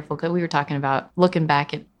to be careful because we were talking about looking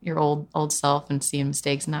back at your old self and seeing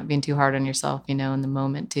mistakes and not being too hard on yourself, in the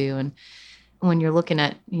moment too. And when you're looking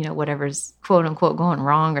at, whatever's quote unquote going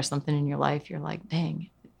wrong or something in your life, you're like, dang,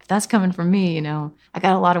 if that's coming from me, I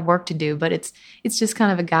got a lot of work to do. But it's just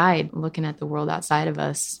kind of a guide looking at the world outside of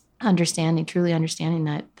us, truly understanding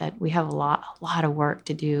that we have a lot of work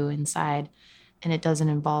to do inside. And it doesn't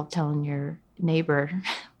involve telling your neighbor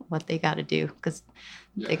what they got to do because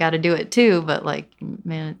they got to do it too. But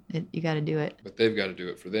you got to do it. But they've got to do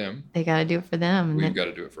it for them. They got to do it for them. We've got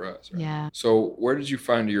to do it for us. Right? Yeah. So where did you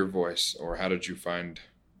find your voice, or how did you find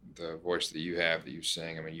the voice that you have that you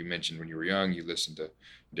sing? I mean, you mentioned when you were young, you listened to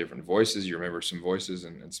different voices. You remember some voices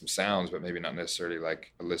and some sounds, but maybe not necessarily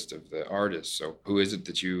like a list of the artists. So who is it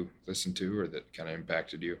that you listened to or that kind of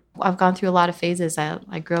impacted you? I've gone through a lot of phases.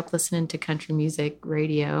 I grew up listening to country music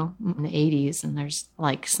radio in the 80s, and there's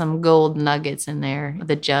like some gold nuggets in there.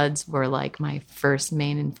 The Judds were like my first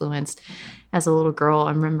main influence. As a little girl,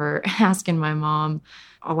 I remember asking my mom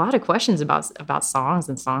a lot of questions about songs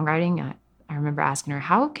and songwriting. I remember asking her,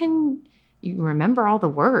 how can you remember all the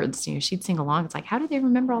words? She'd sing along. It's like, how do they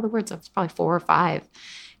remember all the words? I was probably 4 or 5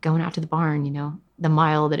 going out to the barn, the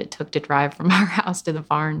mile that it took to drive from our house to the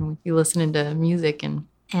barn. We'd be listening to music. And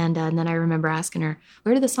then I remember asking her,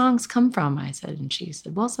 where do the songs come from? I said, and she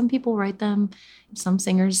said, well, some people write them. Some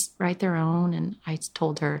singers write their own. And I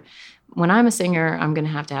told her, when I'm a singer, I'm going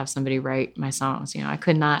to have somebody write my songs. I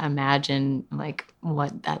could not imagine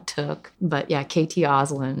what that took. But yeah, KT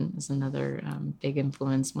Oslin is another big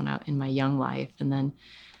influence in my young life. And then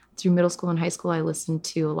through middle school and high school, I listened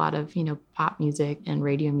to a lot of, pop music and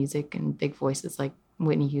radio music and big voices like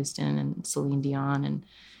Whitney Houston and Celine Dion. And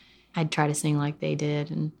I'd try to sing like they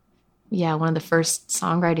did. And yeah, one of the first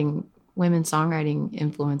women songwriting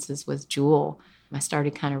influences was Jewel. I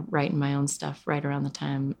started kind of writing my own stuff right around the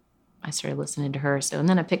time I started listening to her. And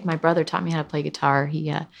then my brother taught me how to play guitar. He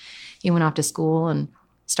went off to school and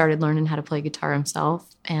started learning how to play guitar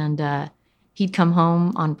himself. And he'd come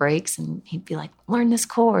home on breaks and he'd be like, learn this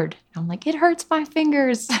chord. And I'm like, it hurts my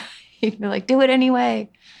fingers. He'd be like, do it anyway.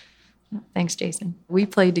 Thanks, Jason. We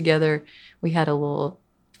played together. We had a little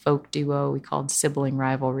folk duo we called Sibling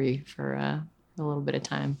Rivalry for a little bit of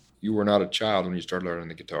time. You were not a child when you started learning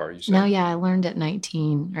the guitar, you said? No, yeah, I learned at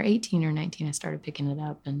 18 or 18 or 19. I started picking it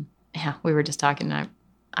up. And yeah, we were just talking.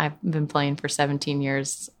 I've been playing for 17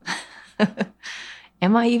 years.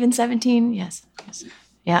 Am I even 17? Yes.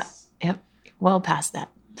 Yeah. Yep. Well past that.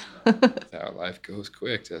 That's how life goes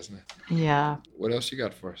quick, doesn't it? Yeah. What else you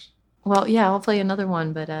got for us? Well, yeah, I'll play another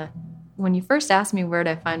one. But when you first asked me where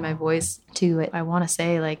did I find my voice to it, I want to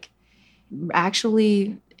say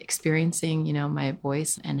actually experiencing, my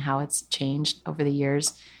voice and how it's changed over the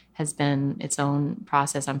years has been its own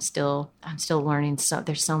process. I'm still learning. So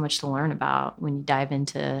there's so much to learn about when you dive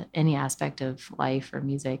into any aspect of life or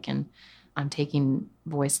music. And I'm taking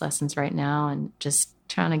voice lessons right now and just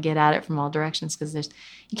trying to get at it from all directions, because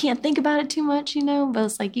you can't think about it too much, but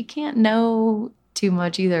it's like you can't know too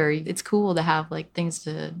much either. It's cool to have like things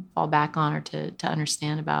to fall back on or to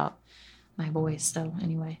understand about my voice. So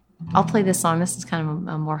anyway, I'll play this song. This is kind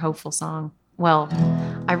of a more hopeful song. Well,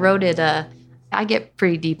 I wrote it. I get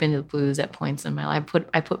pretty deep into the blues at points in my life.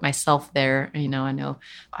 I put myself there. I know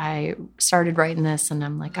I started writing this and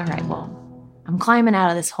I'm like, all right, well, I'm climbing out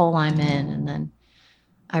of this hole I'm in. And then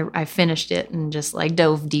I finished it and just like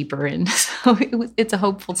dove deeper in. So it's a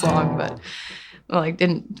hopeful song, but like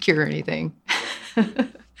didn't cure anything. All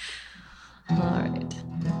right.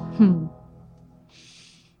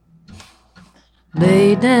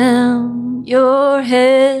 Lay down your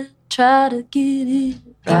head, try to get it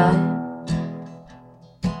right.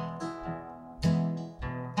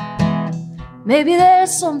 Maybe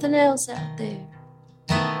there's something else out there.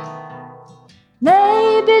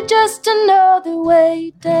 Maybe just another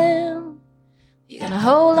way down. You're gonna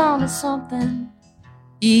hold on to something,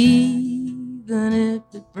 even if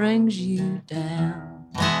it brings you down.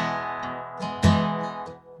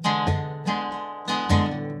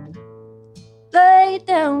 Lay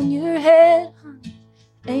down your head, honey.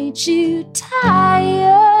 Ain't you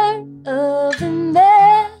tired of the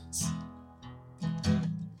mess?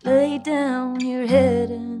 Lay down your head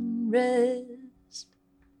and rest.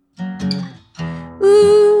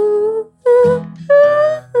 Ooh, ooh,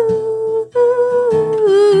 ooh, ooh,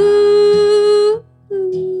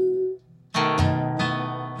 ooh.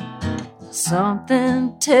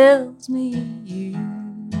 Something tells me you,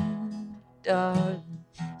 darling,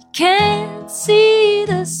 you can't see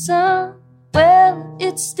the sun. Well,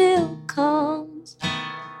 it still comes.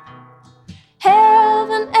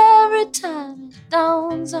 Heaven every time it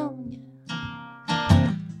dawns on you.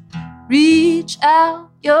 Reach out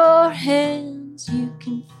your hands, you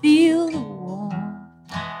can feel the warmth.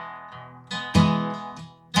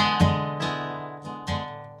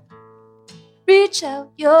 Reach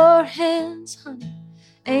out your hands, honey.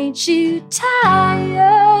 Ain't you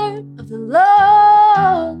tired of the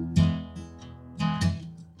love?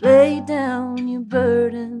 Lay down your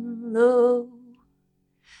burden low.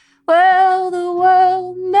 Well, the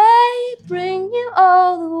world may bring you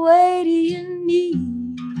all the way to your knees.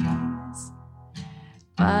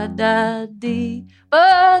 Ba-da-dee,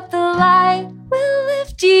 but the light will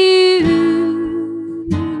lift you.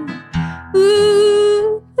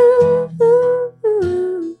 Ooh, ooh, ooh,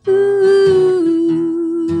 ooh, ooh.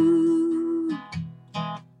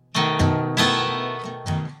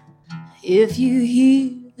 If you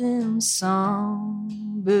hear them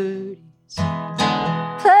songbirds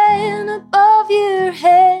playing above your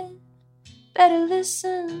head, better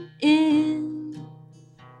listen in.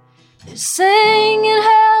 They're singing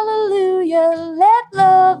hallelujah, let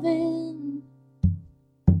love in.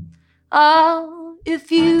 Oh, if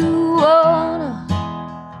you wanna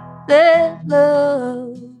let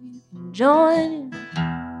love, you can join in.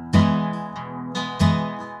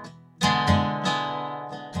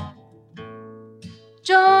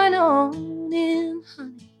 Join on in,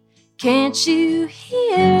 honey. Can't you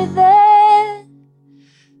hear that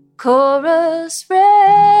chorus ring?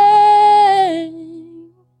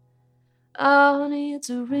 Oh, honey, it's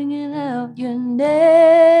ringing out your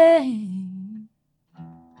name.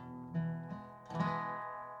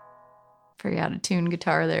 Pretty out of tune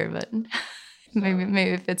guitar there, but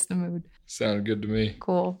maybe it fits the mood. Sounded good to me.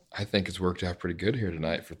 Cool. I think it's worked out pretty good here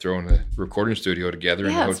tonight for throwing the recording studio together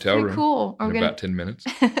in the hotel room. Cool. In about 10 minutes.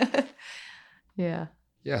 Yeah.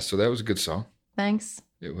 Yeah, so that was a good song. Thanks.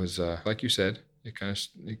 It was, like you said, it kind of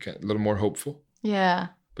a little more hopeful. Yeah.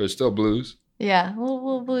 But it's still blues. Yeah, a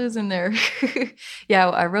little blues in there. Yeah,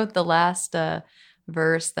 I wrote the last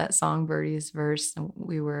verse, that Songbirdies verse.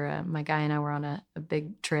 We were, my guy and I were on a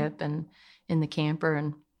big trip and in the camper,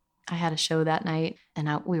 and I had a show that night,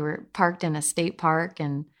 and we were parked in a state park,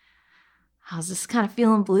 and I was just kind of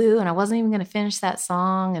feeling blue, and I wasn't even going to finish that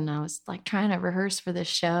song, and I was like trying to rehearse for this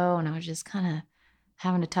show, and I was just kind of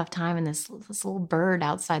having a tough time, and this little bird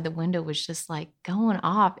outside the window was just like going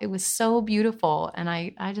off. It was so beautiful, and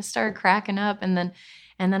I just started cracking up, and then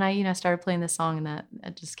I started playing this song, and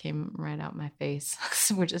that just came right out my face,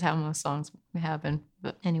 which is how most songs happen.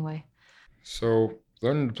 But anyway. So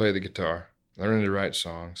learning to play the guitar, learning to write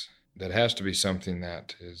songs, that has to be something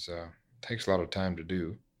that takes a lot of time to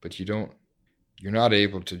do, but you're not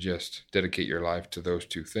able to just dedicate your life to those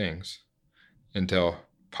two things until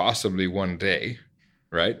possibly one day,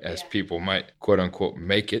 right? As people might, quote unquote,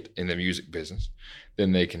 make it in the music business.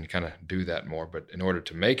 then they can kind of do that more. But in order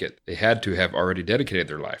to make it, they had to have already dedicated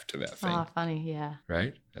their life to that thing. Oh, funny. Yeah.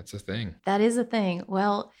 Right? That's a thing. That is a thing.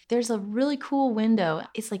 Well, there's a really cool window.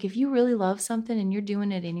 It's like if you really love something and you're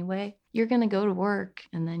doing it anyway, you're going to go to work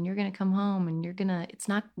and then you're going to come home and it's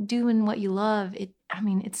not doing what you love.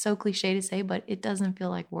 It's so cliche to say, but it doesn't feel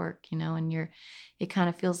like work, and it kind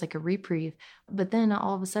of feels like a reprieve. But then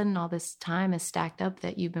all of a sudden, all this time is stacked up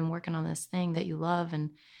that you've been working on this thing that you love.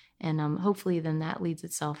 And hopefully then that leads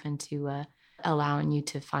itself into allowing you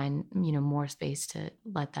to find, more space to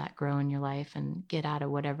let that grow in your life and get out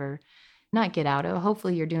of whatever, not get out of,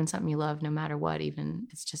 hopefully you're doing something you love no matter what, even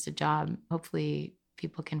if it's just a job. Hopefully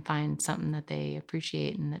people can find something that they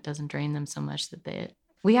appreciate and that doesn't drain them so much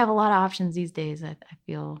we have a lot of options these days, I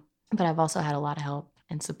feel, but I've also had a lot of help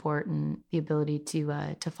and support and the ability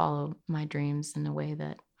to follow my dreams in a way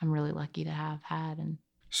that I'm really lucky to have had. And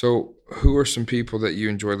so who are some people that you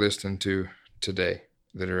enjoy listening to today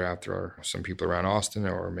that are out there? Are some people around Austin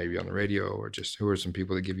or maybe on the radio, or just who are some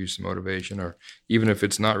people that give you some motivation? Or even if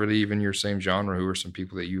it's not really even your same genre, who are some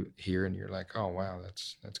people that you hear and you're like, oh, wow,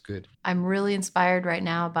 that's good? I'm really inspired right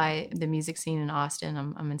now by the music scene in Austin.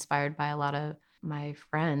 I'm inspired by a lot of my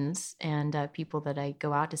friends and people that I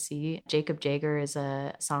go out to see. Jacob Jaeger is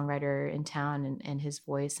a songwriter in town, and his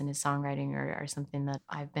voice and his songwriting are something that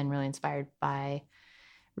I've been really inspired by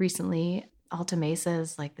recently. Alta Mesa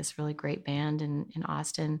is like this really great band in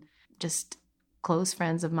Austin. Just close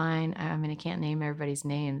friends of mine. I can't name everybody's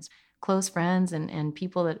names. Close friends and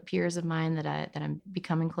people peers of mine that I'm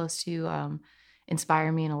becoming close to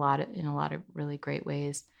inspire me in a lot of really great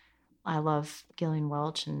ways. I love Gillian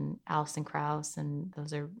Welch and Alison Krauss, and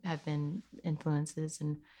those have been influences,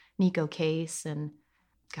 and Nico Case, and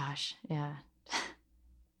gosh, yeah,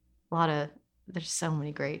 there's so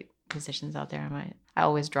many great musicians out there. I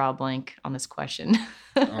always draw a blank on this question.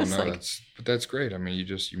 Oh no, that's great.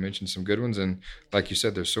 You mentioned some good ones, and like you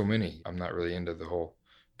said, there's so many. I'm not really into the whole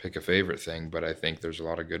pick a favorite thing, but I think there's a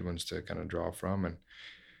lot of good ones to kind of draw from,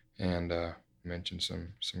 and mentioned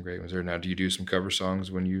some great ones there. Now, do you do some cover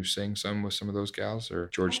songs when you sing some with some of those gals, or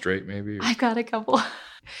George Strait maybe? I've got a couple.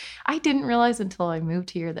 I didn't realize until I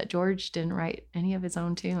moved here that George didn't write any of his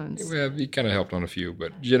own tunes. Well, he kind of helped on a few,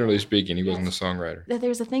 but generally speaking, he wasn't a songwriter.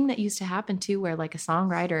 There's a thing that used to happen too, where like a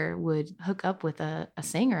songwriter would hook up with a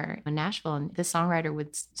singer in Nashville, and this songwriter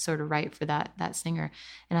would sort of write for that singer.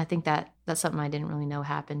 And I think that's something I didn't really know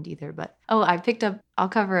happened either. But I'll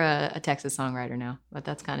cover a Texas songwriter now, but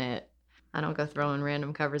that's kind of it. I don't go throwing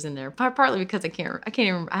random covers in there, partly because I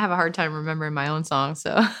have a hard time remembering my own songs.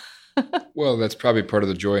 So, well, that's probably part of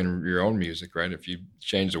the joy in your own music, right? If you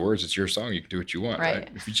change the words, it's your song. You can do what you want, right?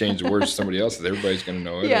 If you change the words to somebody else's, everybody's going to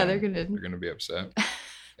know it. Yeah, they're going to be upset.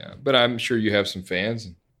 Yeah, but I'm sure you have some fans,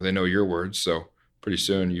 and they know your words. So pretty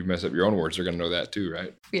soon, you mess up your own words, they're going to know that too,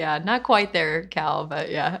 right? Yeah, not quite there, Cal, but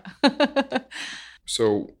yeah.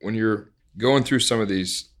 So when you're going through some of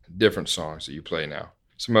these different songs that you play now,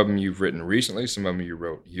 some of them you've written recently, some of them you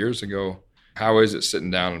wrote years ago. How is it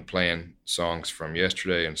sitting down and playing songs from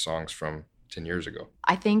yesterday and songs from 10 years ago?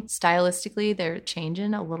 I think stylistically they're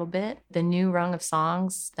changing a little bit. The new rung of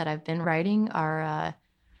songs that I've been writing are,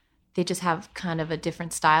 they just have kind of a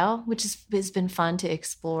different style, which has been fun to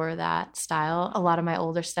explore that style. A lot of my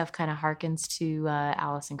older stuff kind of harkens to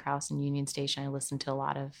Alison Krauss and Union Station. I listened to a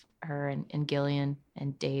lot of her and Gillian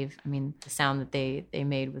and Dave. The sound that they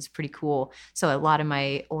made was pretty cool. So a lot of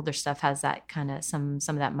my older stuff has that kind of some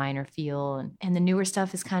of that minor feel, and the newer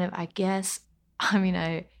stuff is kind of, I guess,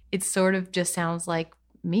 it sort of just sounds like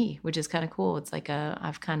me, which is kind of cool. It's like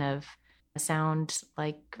I've kind of sound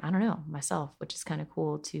like, I don't know, myself, which is kind of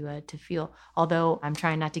cool to feel. Although I'm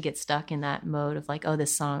trying not to get stuck in that mode of like, oh,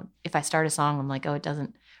 this song, if I start a song, I'm like, oh, it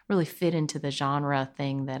doesn't really fit into the genre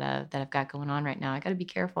thing that I've got going on right now. I got to be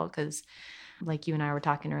careful because, like you and I were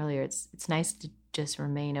talking earlier, it's nice to just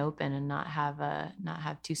remain open and not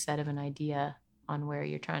have too set of an idea on where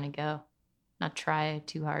you're trying to go. Not try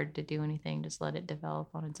too hard to do anything. Just let it develop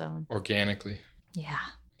on its own. Organically. Yeah.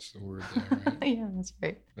 That's the word there, right? Yeah, that's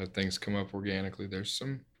right. Let things come up organically. There's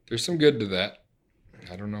some good to that.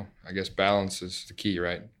 I don't know. I guess balance is the key,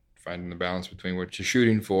 right? Finding the balance between what you're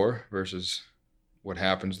shooting for versus what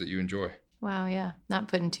happens that you enjoy. Wow, yeah. Not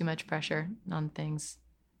putting too much pressure on things,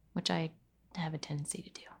 which I have a tendency to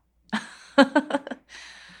do.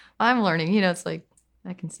 I'm learning. It's like,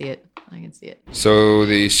 I can see it. So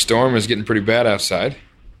the storm is getting pretty bad outside,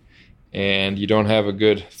 and you don't have a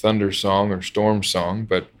good thunder song or storm song,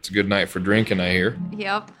 but it's a good night for drinking, I hear.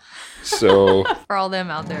 Yep. So for all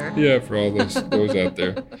them out there. Yeah, for all those out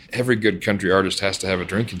there. Every good country artist has to have a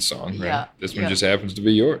drinking song, right? Yeah. This one just happens to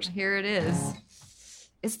be yours. Here it is.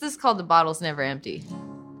 It's this called The Bottle's Never Empty.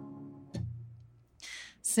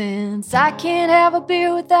 Since I can't have a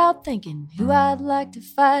beer without thinking who I'd like to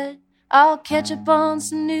fight, I'll catch up on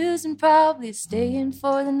some news and probably stay in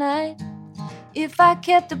for the night. If I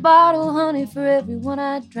kept a bottle, honey, for everyone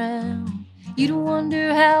I'd drown, you'd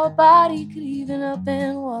wonder how a body could even up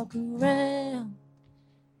and walk around.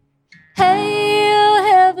 Hail,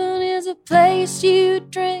 heaven is a place you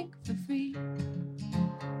drink for free.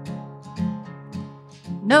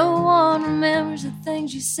 No one remembers the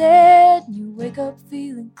things you said, and you wake up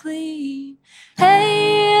feeling clean.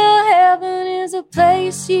 Hail, heaven is a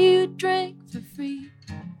place you drink for free.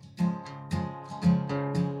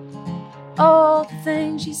 All the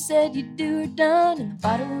things you said you'd do are done, and the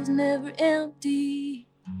bottle's never empty.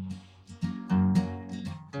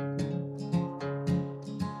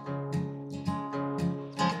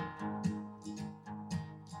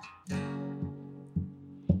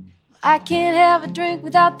 I can't have a drink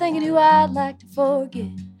without thinking who I'd like to forget.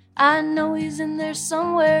 I know he's in there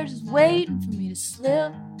somewhere just waiting for me to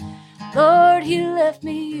slip. Lord, he left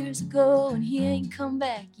me years ago and he ain't come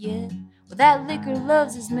back yet. Well, that liquor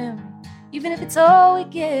loves his memory, even if it's all we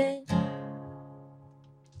get.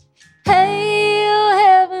 Hail,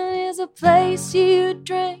 heaven is a place you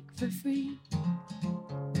drink for free.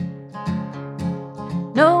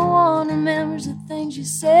 No one remembers the things you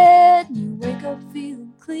said, and you wake up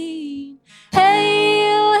feeling clean.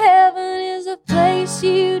 Hail, heaven is a place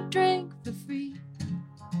you drink for free.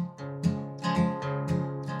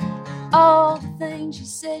 All the things you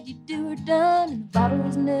said you'd do are done, and the bottle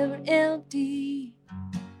is never empty.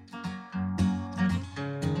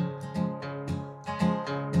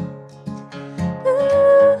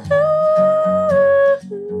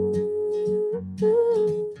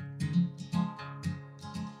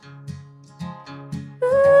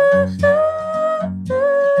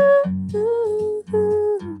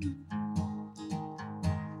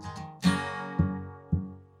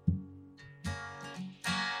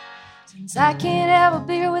 Since I can't have a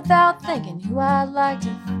beer without thinking who I'd like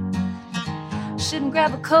to, shouldn't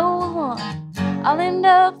grab a cold one, I'll end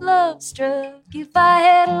up love struck. If I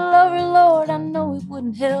had a lover, Lord, I know it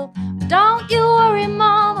wouldn't help. But don't you worry,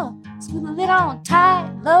 mama, screw the lid on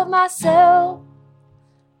tight, love myself.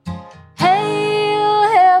 Hail,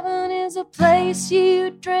 heaven is a place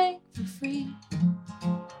you drink for free.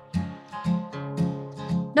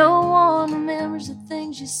 No one remembers the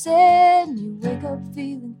things you said, and you wake up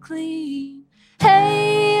feeling clean.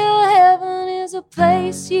 Hail, heaven is a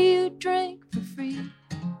place you drink for free.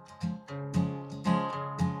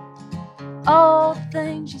 All the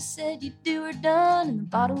things you said you'd do are done, and the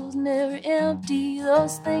bottle's never empty.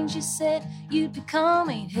 Those things you said you'd become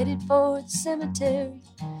ain't headed for the cemetery.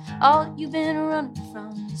 All you've been running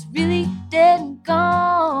from is really dead and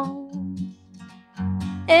gone.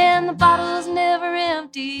 And the bottle's never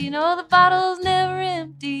empty. No, the bottle's never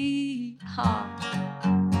empty.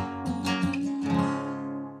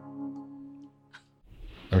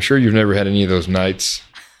 I'm sure you've never had any of those nights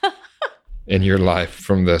in your life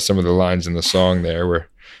from some of the lines in the song there where,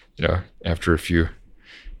 after a few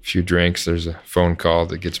drinks, there's a phone call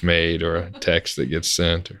that gets made or a text that gets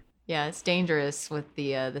sent. Yeah, it's dangerous with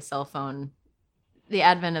the cell phone, the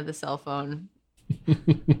advent of the cell phone.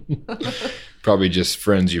 Probably just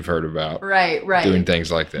friends you've heard about. Right. Doing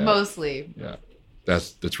things like that. Mostly. Yeah.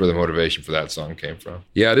 That's where the motivation for that song came from.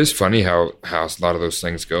 Yeah, it is funny how a lot of those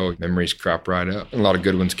things go. Memories crop right up. And a lot of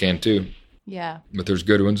good ones can too. Yeah. But there's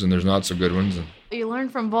good ones and there's not so good ones. And you learn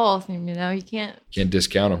from both, you can't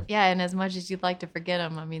discount them. Yeah, and as much as you'd like to forget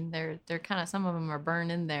them, I mean, they're kind of, some of them are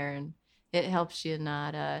burned in there, and it helps you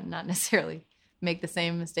not necessarily make the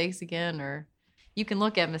same mistakes again. Or you can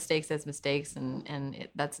look at mistakes as mistakes, and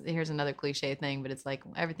here's another cliche thing, but it's like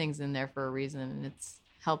everything's in there for a reason, and it's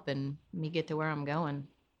helping me get to where I'm going.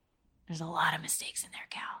 There's a lot of mistakes in there,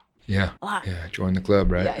 Cal. Yeah. A lot. Yeah. Join the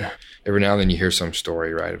club, right? Yeah. Every now and then you hear some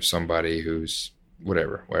story, right, of somebody who's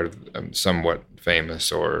whatever, somewhat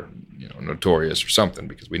famous or notorious or something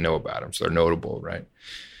because we know about them, so they're notable, right?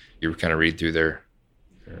 You kind of read through their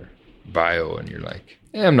bio and you're like,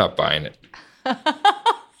 I'm not buying it.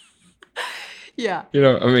 Yeah.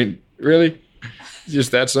 Really?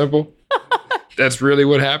 Just that simple? That's really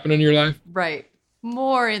what happened in your life? Right.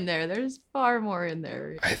 More in there. There's far more in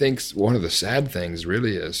there. I think one of the sad things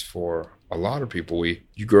really is for a lot of people,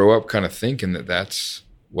 you grow up kind of thinking that that's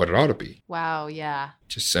what it ought to be. Wow, yeah.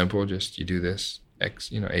 Just simple, just you do this,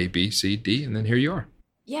 X, A, B, C, D, and then here you are.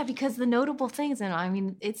 Yeah, because the notable things,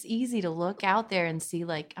 and it's easy to look out there and see,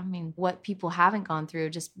 what people haven't gone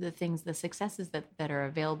through, just the successes that are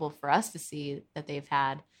available for us to see that they've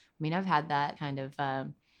had. I've had that kind of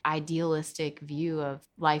idealistic view of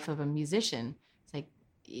life of a musician. It's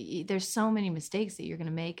like there's so many mistakes that you're going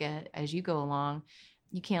to make as you go along.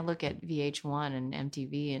 You can't look at VH1 and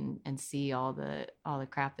MTV and see all the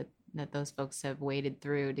crap that those folks have waded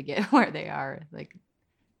through to get where they are. Like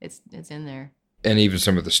it's in there. And even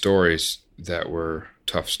some of the stories that were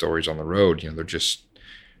tough stories on the road,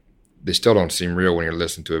 they still don't seem real when you're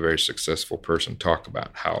listening to a very successful person talk about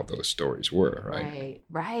how those stories were, right?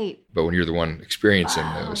 Right. But when you're the one experiencing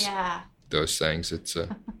those things,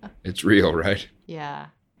 it's real, right? Yeah.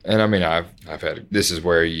 And I mean, I've had, this is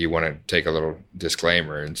where you want to take a little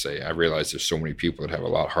disclaimer and say, I realize there's so many people that have a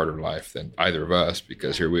lot harder life than either of us,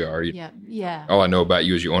 because here we are. Yeah. All I know about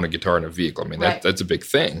you is you own a guitar and a vehicle. I mean, that's a big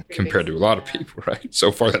thing compared to a lot of people, right?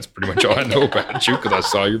 So far, that's pretty much all I know about you, because I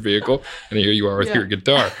saw your vehicle and here you are with your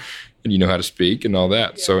guitar. And you know how to speak and all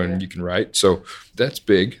that. And you can write. So that's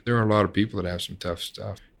big. There are a lot of people that have some tough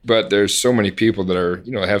stuff. But there's so many people that are,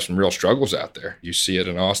 have some real struggles out there. You see it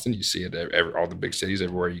in Austin. You see it all the big cities,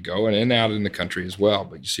 everywhere you go, and out in the country as well.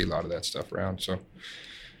 But you see a lot of that stuff around. So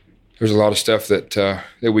there's a lot of stuff that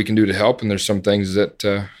we can do to help. And there's some things that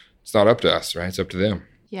it's not up to us, right? It's up to them.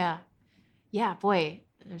 Yeah. Yeah, boy,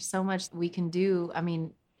 there's so much we can do. I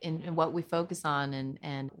mean, in what we focus on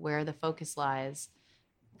and where the focus lies.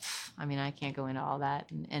 I mean, I can't go into all that,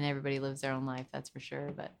 and everybody lives their own life, that's for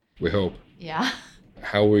sure. But we hope. Yeah.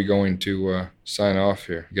 How are we going to sign off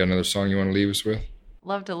here? You got another song you want to leave us with?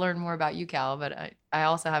 Love to learn more about you, Cal, but I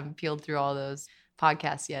also haven't peeled through all those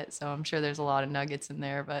podcasts yet, so I'm sure there's a lot of nuggets in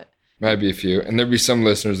there. But might be a few, and there'll be some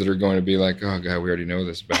listeners that are going to be like, "Oh God, we already know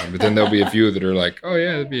this about him," but then there'll be a few that are like, "Oh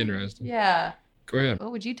yeah, that'd be interesting." Yeah. Go ahead.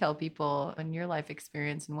 What would you tell people in your life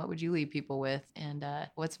experience, and what would you leave people with, and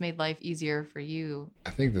what's made life easier for you? I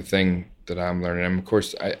think the thing that I'm learning, and of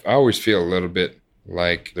course, I always feel a little bit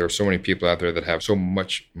like there are so many people out there that have so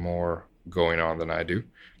much more going on than I do,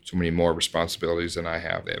 so many more responsibilities than I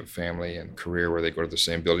have. They have a family and career where they go to the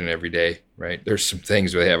same building every day, right? There's some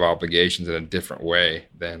things where they have obligations in a different way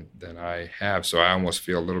than I have. So I almost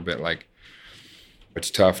feel a little bit like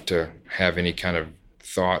it's tough to have any kind of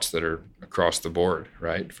thoughts that are across the board,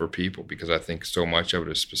 right, for people, because I think so much of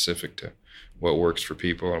it is specific to what works for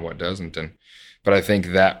people and what doesn't. But I think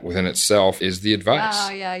that within itself is the advice.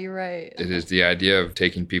 Oh, yeah, you're right. It is the idea of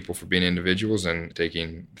taking people for being individuals and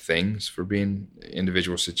taking things for being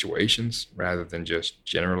individual situations rather than just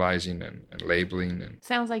generalizing and labeling. And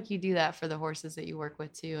sounds like you do that for the horses that you work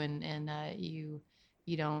with too, and you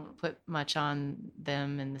don't put much on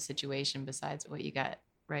them and the situation besides what you got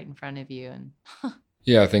right in front of you. And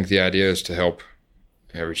yeah, I think the idea is to help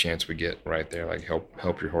every chance we get right there, like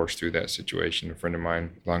help your horse through that situation. A friend of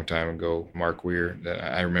mine a long time ago, Mark Weir, that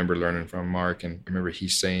I remember learning from Mark, and I remember he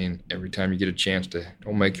saying, every time you get a chance to,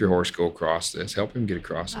 don't make your horse go across this, help him get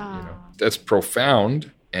across it. That's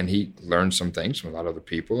profound, and he learned some things from a lot of other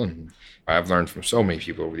people, and I've learned from so many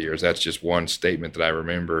people over the years. That's just one statement that I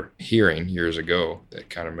remember hearing years ago that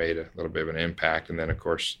kind of made a little bit of an impact. And then, of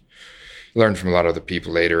course, learned from a lot of other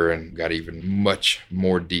people later and got even much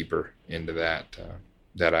more deeper into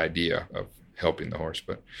that idea of helping the horse.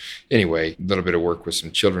 But anyway, a little bit of work with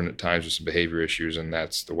some children at times with some behavior issues, and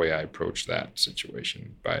that's the way I approach that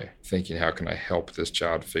situation, by thinking, how can I help this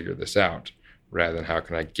child figure this out, rather than how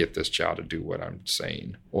can I get this child to do what I'm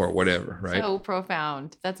saying or whatever, right? So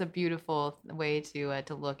profound. That's a beautiful way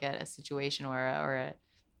to look at a situation or a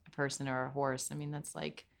person or a horse. I mean, that's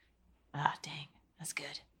like, dang, that's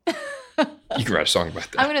good. You can write a song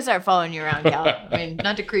about that. I'm going to start following you around, Cal. I mean,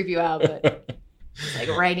 not to creep you out, but it's like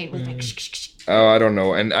writing with like Oh, I don't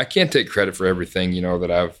know. And I can't take credit for everything,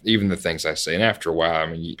 that even the things I say. And after a while, I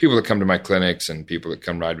mean, people that come to my clinics and people that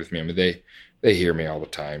come ride with me, I mean, they hear me all the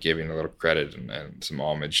time, giving a little credit and some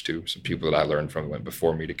homage to some people that I learned from that went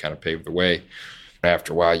before me to kind of pave the way.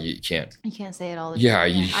 After a while, you can't say it all the time. Yeah,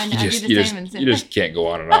 you just can't go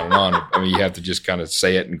on and on and on. I mean, you have to just kind of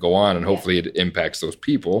say it and go on, and hopefully it impacts those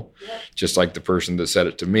people. Yeah. Just like the person that said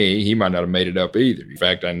it to me, he might not have made it up either. In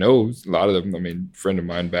fact, I know a lot of them. I mean, a friend of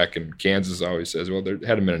mine back in Kansas always says, well, there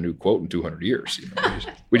hadn't been a new quote in 200 years.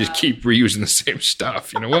 We just keep reusing the same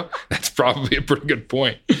stuff. Well, that's probably a pretty good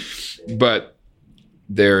point. But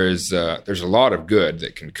there's a lot of good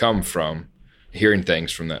that can come from hearing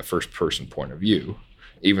things from that first person point of view.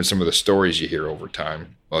 Even some of the stories you hear over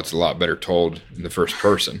time, well, it's a lot better told in the first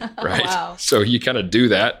person, right? Wow. So you kind of do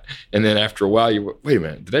that, and then after a while you wait a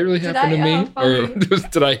minute, did that really happen to me? Or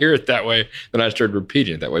did I hear it that way? Then I started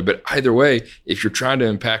repeating it that way. But either way, if you're trying to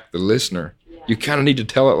impact the listener, you kind of need to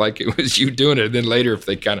tell it like it was you doing it. And then later, if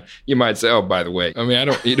they you might say, oh, by the way, I mean,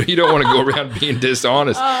 you don't want to go around being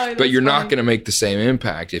dishonest, but you're not going to make the same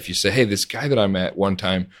impact if you say, hey, this guy that I met one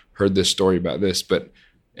time heard this story about this, but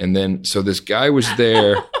And then, so this guy was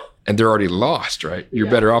there and they're already lost, right? You're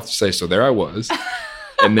better off to say, so there I was.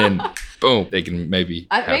 And then, boom, they can maybe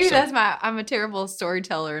I'm a terrible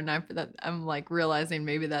storyteller, and I'm like realizing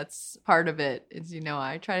maybe that's part of it. Is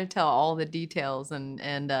I try to tell all the details and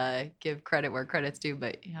give credit where credit's due,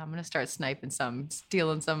 but I'm gonna start stealing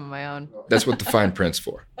some of my own. That's what the fine print's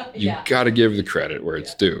for. You got to give the credit where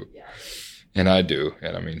it's due. Yeah. And I do.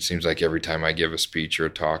 And I mean, it seems like every time I give a speech or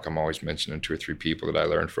a talk, I'm always mentioning 2 or 3 people that I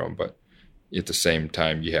learned from, but at the same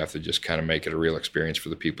time, you have to just kind of make it a real experience for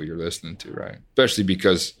the people you're listening to, right? Especially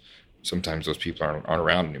because sometimes those people aren't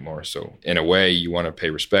around anymore. So in a way, you want to pay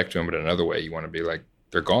respect to them, but in another way, you want to be like,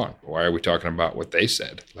 they're gone. Why are we talking about what they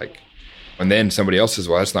said? Like, and then somebody else says,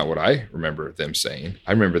 well, that's not what I remember them saying.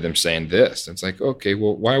 I remember them saying this. And it's like, okay,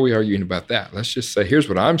 well, why are we arguing about that? Let's just say, here's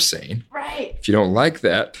what I'm saying. Right. If you don't like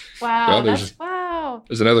that, wow, well,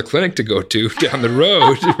 there's another clinic to go to down the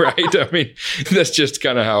road, right? I mean, that's just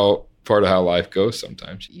kind of part of how life goes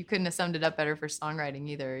sometimes. You couldn't have summed it up better for songwriting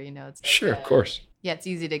either. It's sure, of course. Yeah, it's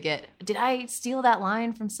easy to did I steal that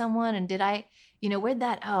line from someone? And did I,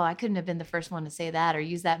 I couldn't have been the first one to say that or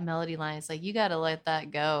use that melody line. It's like, you got to let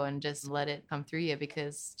that go and just let it come through you,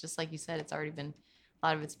 because just like you said, it's already been, a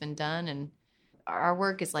lot of it's been done. And our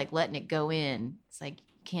work is like letting it go in. It's like,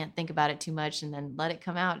 you can't think about it too much and then let it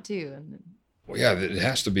come out too. And well, yeah, it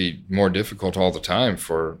has to be more difficult all the time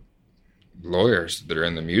for lawyers that are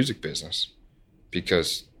in the music business,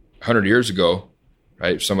 because 100 years ago,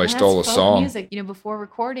 right, if somebody stole a song, music, before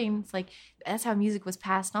recording, it's like that's how music was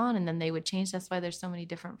passed on, and then they would change. That's why there's so many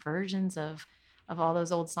different versions of all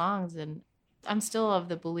those old songs. And I'm still of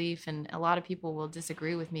the belief, and a lot of people will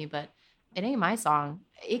disagree with me, but it ain't my song.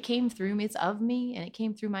 It came through me. It's of me, and it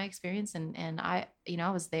came through my experience, and I I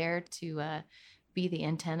was there to be the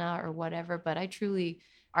antenna or whatever, but I truly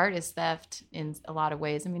artist theft in a lot of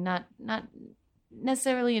ways. I mean, not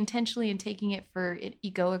necessarily intentionally and taking it for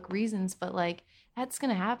egoic reasons, but like that's going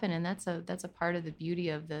to happen. And that's a part of the beauty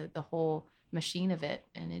of the whole machine of it.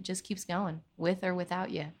 And it just keeps going with or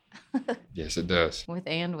without you. Yes, it does. With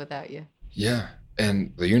and without you. Yeah.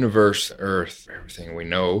 And the universe, Earth, everything we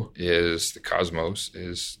know is the cosmos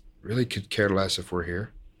is really could care less if we're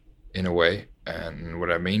here in a way. And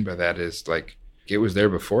what I mean by that is like, it was there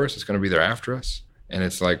before us. It's going to be there after us. And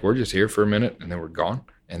it's like, we're just here for a minute and then we're gone.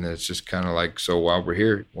 And then it's just kind of like, so while we're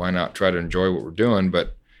here, why not try to enjoy what we're doing?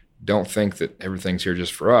 But don't think that everything's here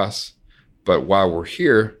just for us. But while we're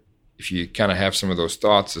here, if you kind of have some of those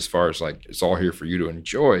thoughts as far as like, it's all here for you to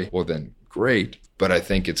enjoy, well, then great. But I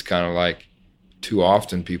think it's kind of like too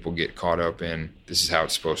often people get caught up in this is how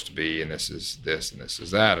it's supposed to be. And this is this and this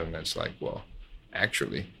is that. And it's like, well,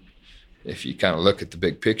 actually, if you kind of look at the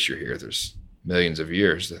big picture here, there's millions of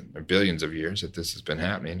years or billions of years that this has been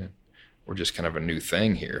happening, and we're just kind of a new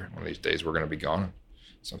thing here. One of these days we're going to be gone.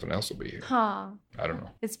 Something else will be here. Huh. I don't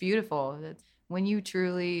know. It's beautiful. When you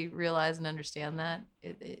truly realize and understand that,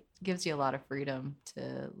 it gives you a lot of freedom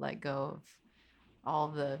to let go of all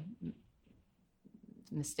the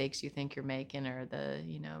mistakes you think you're making or the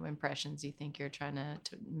impressions you think you're trying to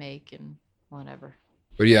make and whatever.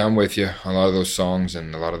 But yeah, I'm with you on a lot of those songs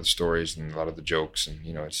and a lot of the stories and a lot of the jokes, and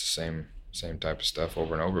it's the same type of stuff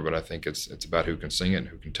over and over, but I think it's about who can sing it and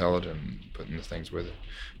who can tell it and putting the things with it.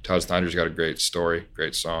 Todd Snyder's got a great story,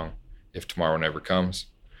 great song, If Tomorrow Never Comes,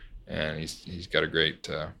 and he's got a great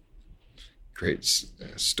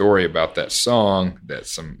story about that song.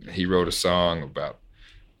 He wrote a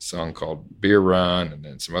song called Beer Run, and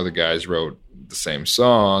then some other guys wrote the same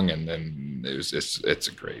song, and then it's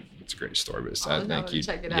a great story. But I think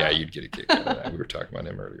you'd get a kick out of that. We were talking about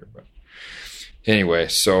him earlier, but. Anyway,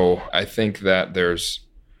 so I think that there's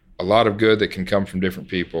a lot of good that can come from different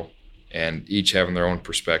people, and each having their own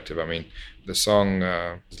perspective. I mean, the song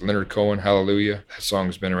Leonard Cohen, Hallelujah, that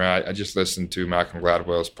song's been around. I just listened to Malcolm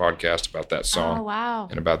Gladwell's podcast about that song. Oh, wow.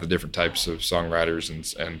 And about the different types of songwriters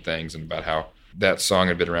and things, and about how that song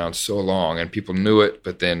had been around so long, and people knew it,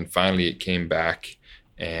 but then finally it came back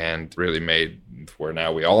and really made where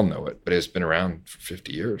now we all know it. But it's been around for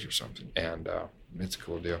 50 years or something, and it's a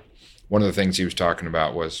cool deal. One of the things he was talking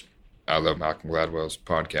about was, I love Malcolm Gladwell's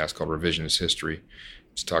podcast called Revisionist History.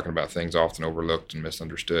 He's talking about things often overlooked and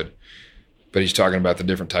misunderstood. But he's talking about the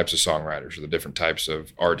different types of songwriters or the different types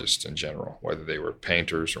of artists in general, whether they were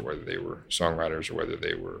painters or whether they were songwriters or whether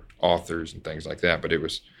they were authors and things like that. But I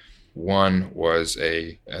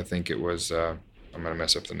think it was, I'm going to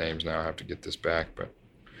mess up the names now. I have to get this back. But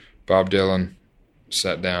Bob Dylan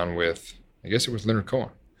sat down with, I guess it was Leonard Cohen.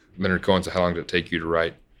 Leonard Cohen said, how long did it take you to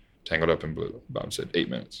write Tangled Up in Blue? Bob said 8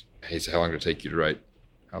 minutes. He said, how long did it take you to write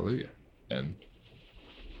Hallelujah? And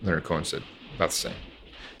Leonard Cohen said, about the same.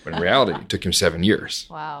 But in reality, it took him 7 years.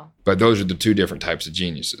 Wow. But those are the two different types of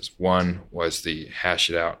geniuses. One was the hash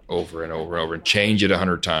it out over and over and over and change it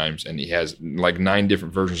 100 times. And he has like 9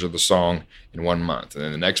 different versions of the song in 1 month. And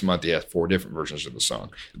then the next month, he has 4 different versions of the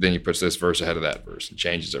song. But then he puts this verse ahead of that verse and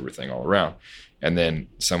changes everything all around. And then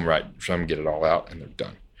some get it all out and they're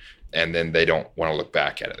done. And then they don't want to look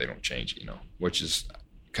back at it. They don't change it, which is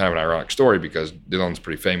kind of an ironic story because Dylan's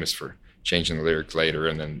pretty famous for changing the lyrics later.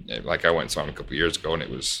 And then like I went and saw him a couple of years ago and it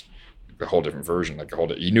was a whole different version,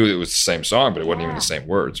 you knew it was the same song, but it wasn't even the same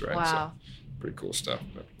words, right? Wow. So pretty cool stuff.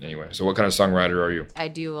 But anyway, so what kind of songwriter are you? I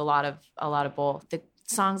do a lot of both. The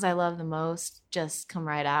songs I love the most just come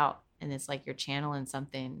right out, and it's like you're channeling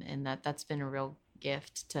something, and that's been a real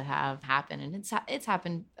gift to have happen. And it's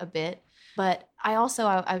happened a bit, but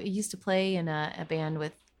I used to play in a band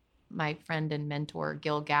with my friend and mentor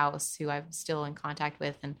Gil Gauss, who I'm still in contact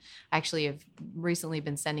with, and actually have recently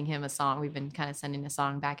been sending him a song. We've been kind of sending a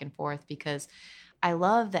song back and forth because I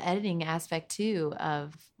love the editing aspect too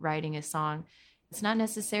of writing a song. It's not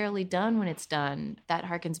necessarily done when it's done. That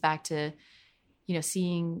harkens back to,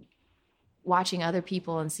 watching other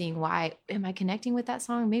people and seeing why am I connecting with that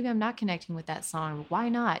song? Maybe I'm not connecting with that song. Why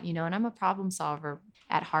not? And I'm a problem solver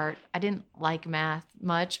at heart. I didn't like math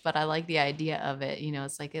much, but I like the idea of it.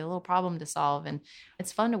 It's like a little problem to solve and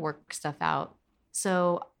it's fun to work stuff out.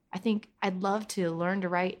 So I think I'd love to learn to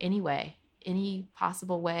write anyway, any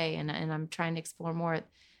possible way. And I'm trying to explore more.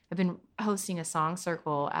 I've been hosting a song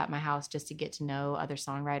circle at my house just to get to know other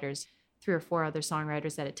songwriters, 3 or 4 other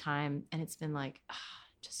songwriters at a time. And it's been like,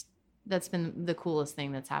 that's been the coolest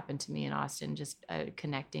thing that's happened to me in Austin, just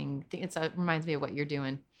connecting. It reminds me of what you're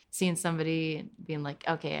doing. Seeing somebody being like,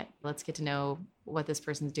 okay, let's get to know what this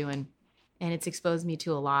person's doing. And it's exposed me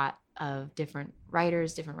to a lot of different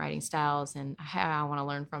writers, different writing styles, and I want to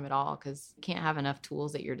learn from it all because you can't have enough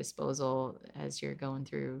tools at your disposal as you're going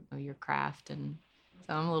through your craft. And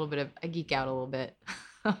so I geek out a little bit.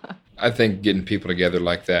 I think getting people together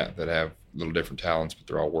like that have little different talents, but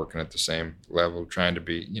they're all working at the same level, trying to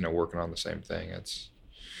be, working on the same thing.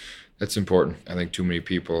 That's important. I think too many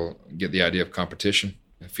people get the idea of competition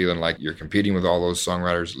and feeling like you're competing with all those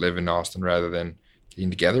songwriters that live in Austin rather than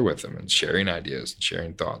getting together with them and sharing ideas and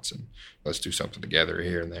sharing thoughts and let's do something together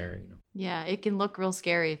here and there. Yeah, it can look real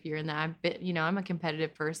scary if you're in that. I'm a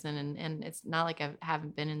competitive person and it's not like I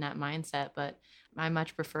haven't been in that mindset, but I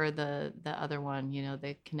much prefer the other one,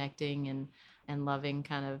 the connecting and loving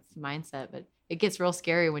kind of mindset. But it gets real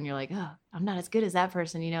scary when you're like, oh, I'm not as good as that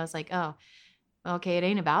person. It's like, oh, okay, it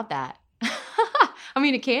ain't about that. I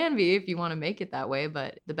mean, it can be if you want to make it that way,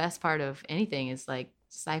 but the best part of anything is like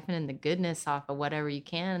siphoning the goodness off of whatever you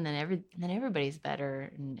can, and then everybody's better,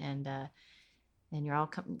 and you're all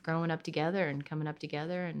growing up together and coming up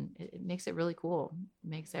together, and it makes it really cool. It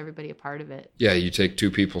makes everybody a part of it. Yeah, you take 2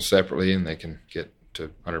 people separately and they can get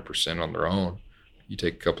to 100% on their own. You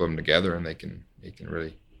take a couple of them together and they can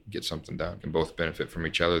really get something done. Can both benefit from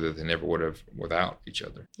each other that they never would have without each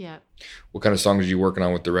other. Yeah. What kind of songs are you working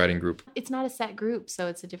on with the writing group? It's not a set group, so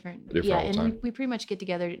it's a different all the time. We pretty much get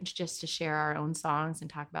together just to share our own songs and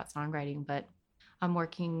talk about songwriting. But I'm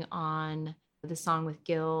working on the song with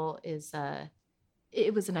Gil.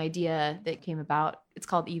 It was an idea that came about. It's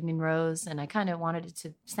called Evening Rose, and I kind of wanted it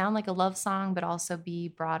to sound like a love song, but also be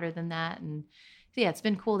broader than that. And so yeah, it's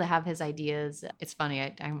been cool to have his ideas. It's funny.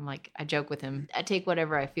 I joke with him. I take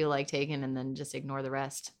whatever I feel like taking and then just ignore the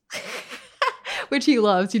rest, which he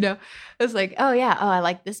loves, It's like, oh yeah, I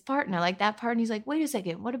like this part and I like that part. And he's like, wait a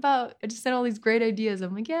second, what about, I just said all these great ideas.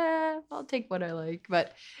 I'm like, yeah, I'll take what I like.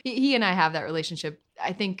 But he and I have that relationship.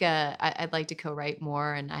 I think I'd like to co-write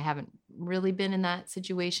more, and I haven't really been in that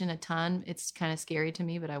situation a ton. It's kind of scary to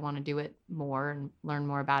me, but I want to do it more and learn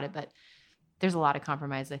more about it. But there's a lot of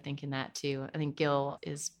compromise, I think, in that too. I think Gil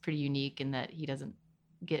is pretty unique in that he doesn't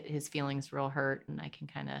get his feelings real hurt, and I can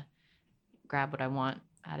kind of grab what I want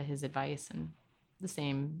out of his advice, and the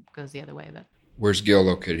same goes the other way. But where's Gil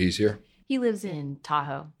located? He's here? He lives in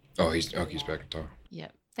Tahoe. Oh, he's back in Tahoe.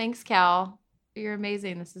 Yep. Thanks, Cal. You're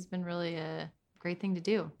amazing. This has been really a great thing to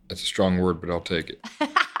do. That's a strong word, but I'll take it.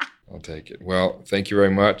 I'll take it. Well, thank you very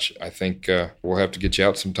much. I think we'll have to get you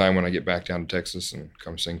out sometime when I get back down to Texas and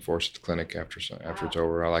come sing for us at the clinic after it's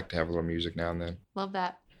over. I like to have a little music now and then. Love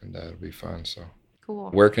that. And it'll be fun. So cool.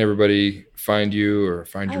 Where can everybody find you or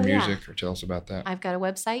find your music or tell us about that? I've got a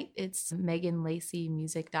website. It's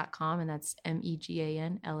meganlacymusic.com, and that's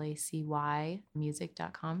MEGANLACY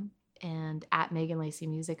music.com, and at Megan Lacy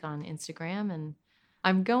Music on Instagram. And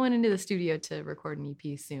I'm going into the studio to record an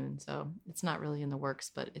EP soon, so it's not really in the works,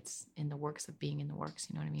 but it's in the works of being in the works.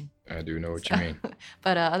 You know what I mean? I do know what you mean.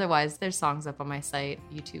 But otherwise, there's songs up on my site,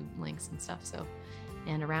 YouTube links and stuff. So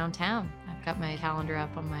and around town. I've got my calendar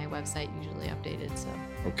up on my website, usually updated. So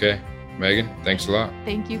Okay. Megan, thanks a lot.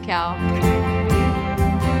 thank you, Cal.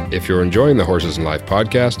 If you're enjoying the Horses and Life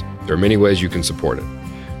podcast, there are many ways you can support it.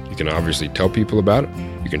 You can obviously tell people about it.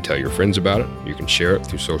 You can tell your friends about it. You can share it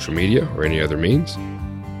through social media or any other means.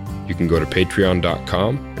 You can go to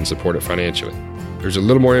patreon.com and support it financially. There's a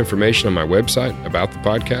little more information on my website about the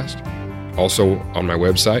podcast. Also on my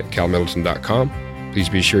website, calmiddleton.com. Please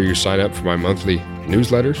be sure you sign up for my monthly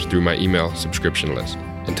newsletters through my email subscription list.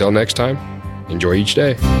 Until next time, enjoy each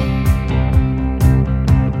day.